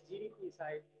about the GDP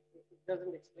side, it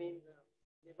doesn't explain the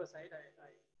labor side.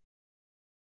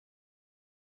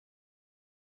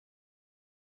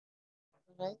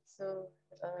 Right, so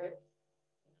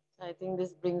I think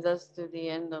this brings us to the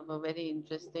end of a very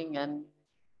interesting and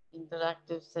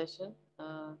interactive session.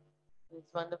 It's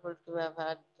wonderful to have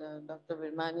had Dr.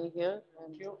 Virmani here. And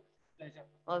Thank you. Pleasure.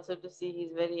 also to see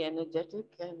he's very energetic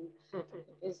and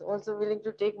is also willing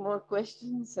to take more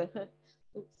questions.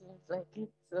 It seems like it.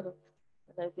 So,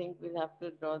 but I think we'll have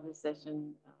to draw this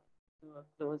session to a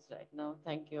close right now.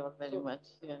 Thank you all very much.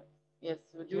 Yeah. Yes.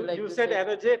 Would you like You to said say?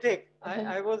 energetic.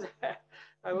 I was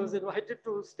invited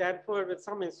to Stanford with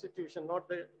some institution, not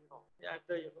the at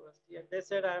the university, and they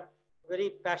said I'm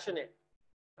very passionate.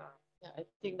 Yeah, I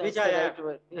think that's Which the I right am,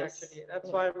 word. Yes. actually. That's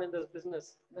Yeah. why I'm in this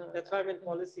business. No, That's why I'm in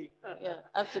policy. Yeah,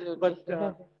 absolutely. But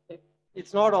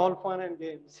it's not all fun and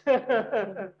games.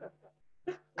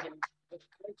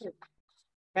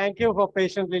 Thank you for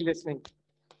patiently listening.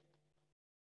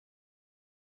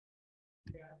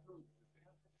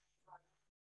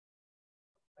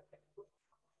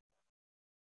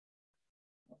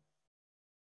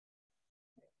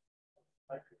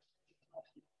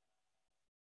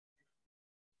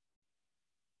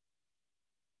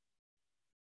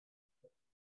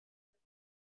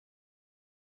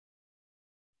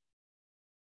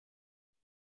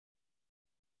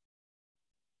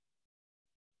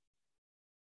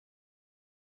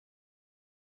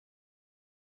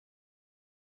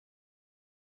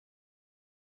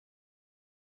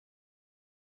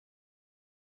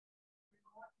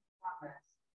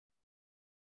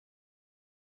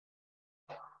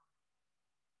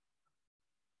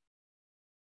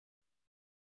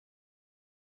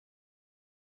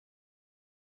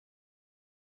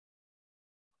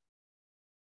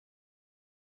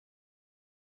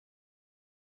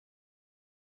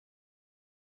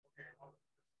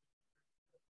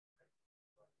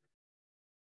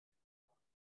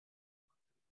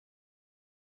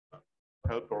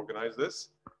 Helped organize this.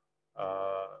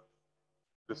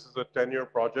 This is a 10-year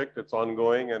project. It's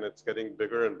ongoing and it's getting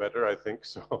bigger and better, I think.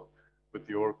 So with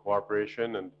your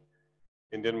cooperation, and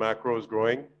Indian Macro is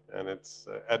growing, and it's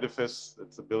an edifice,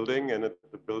 it's a building, and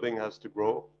the building has to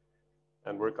grow.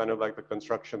 And we're kind of like the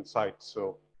construction site.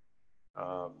 So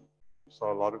we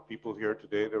saw a lot of people here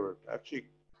today. There were actually,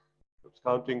 I was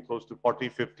counting close to 40,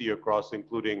 50 across,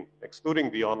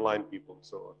 excluding the online people.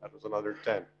 So that was another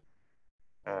 10.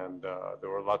 And there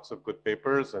were lots of good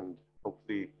papers, and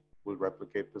hopefully we'll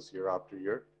replicate this year after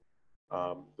year.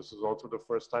 This is also the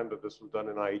first time that this was done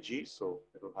in IEG, so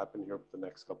it'll happen here for the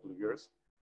next couple of years.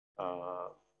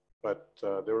 But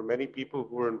there were many people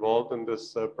who were involved in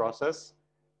this process.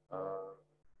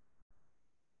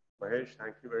 Mahesh,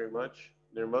 thank you very much.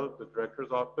 Nirmal, the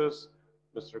director's office,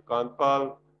 Mr.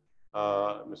 Kanpal,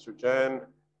 Mr. Jain,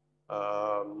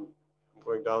 I'm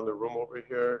going down the room over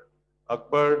here,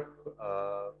 Akbar,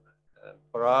 and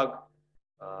Parag,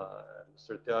 and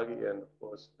Mr. Tyagi, and of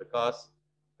course Vikas,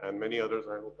 and many others.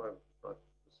 I hope I'm not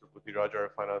Mr. Puthi Raj, our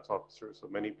finance officer. So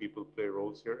many people play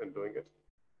roles here in doing it.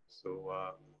 So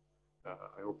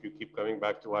I hope you keep coming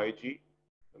back to IG,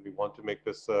 and we want to make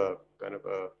this kind of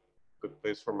a good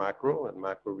place for macro and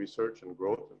macro research and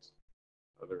growth and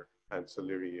other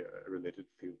ancillary related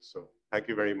fields. So thank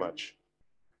you very much.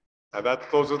 And that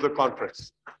closes the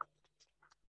conference.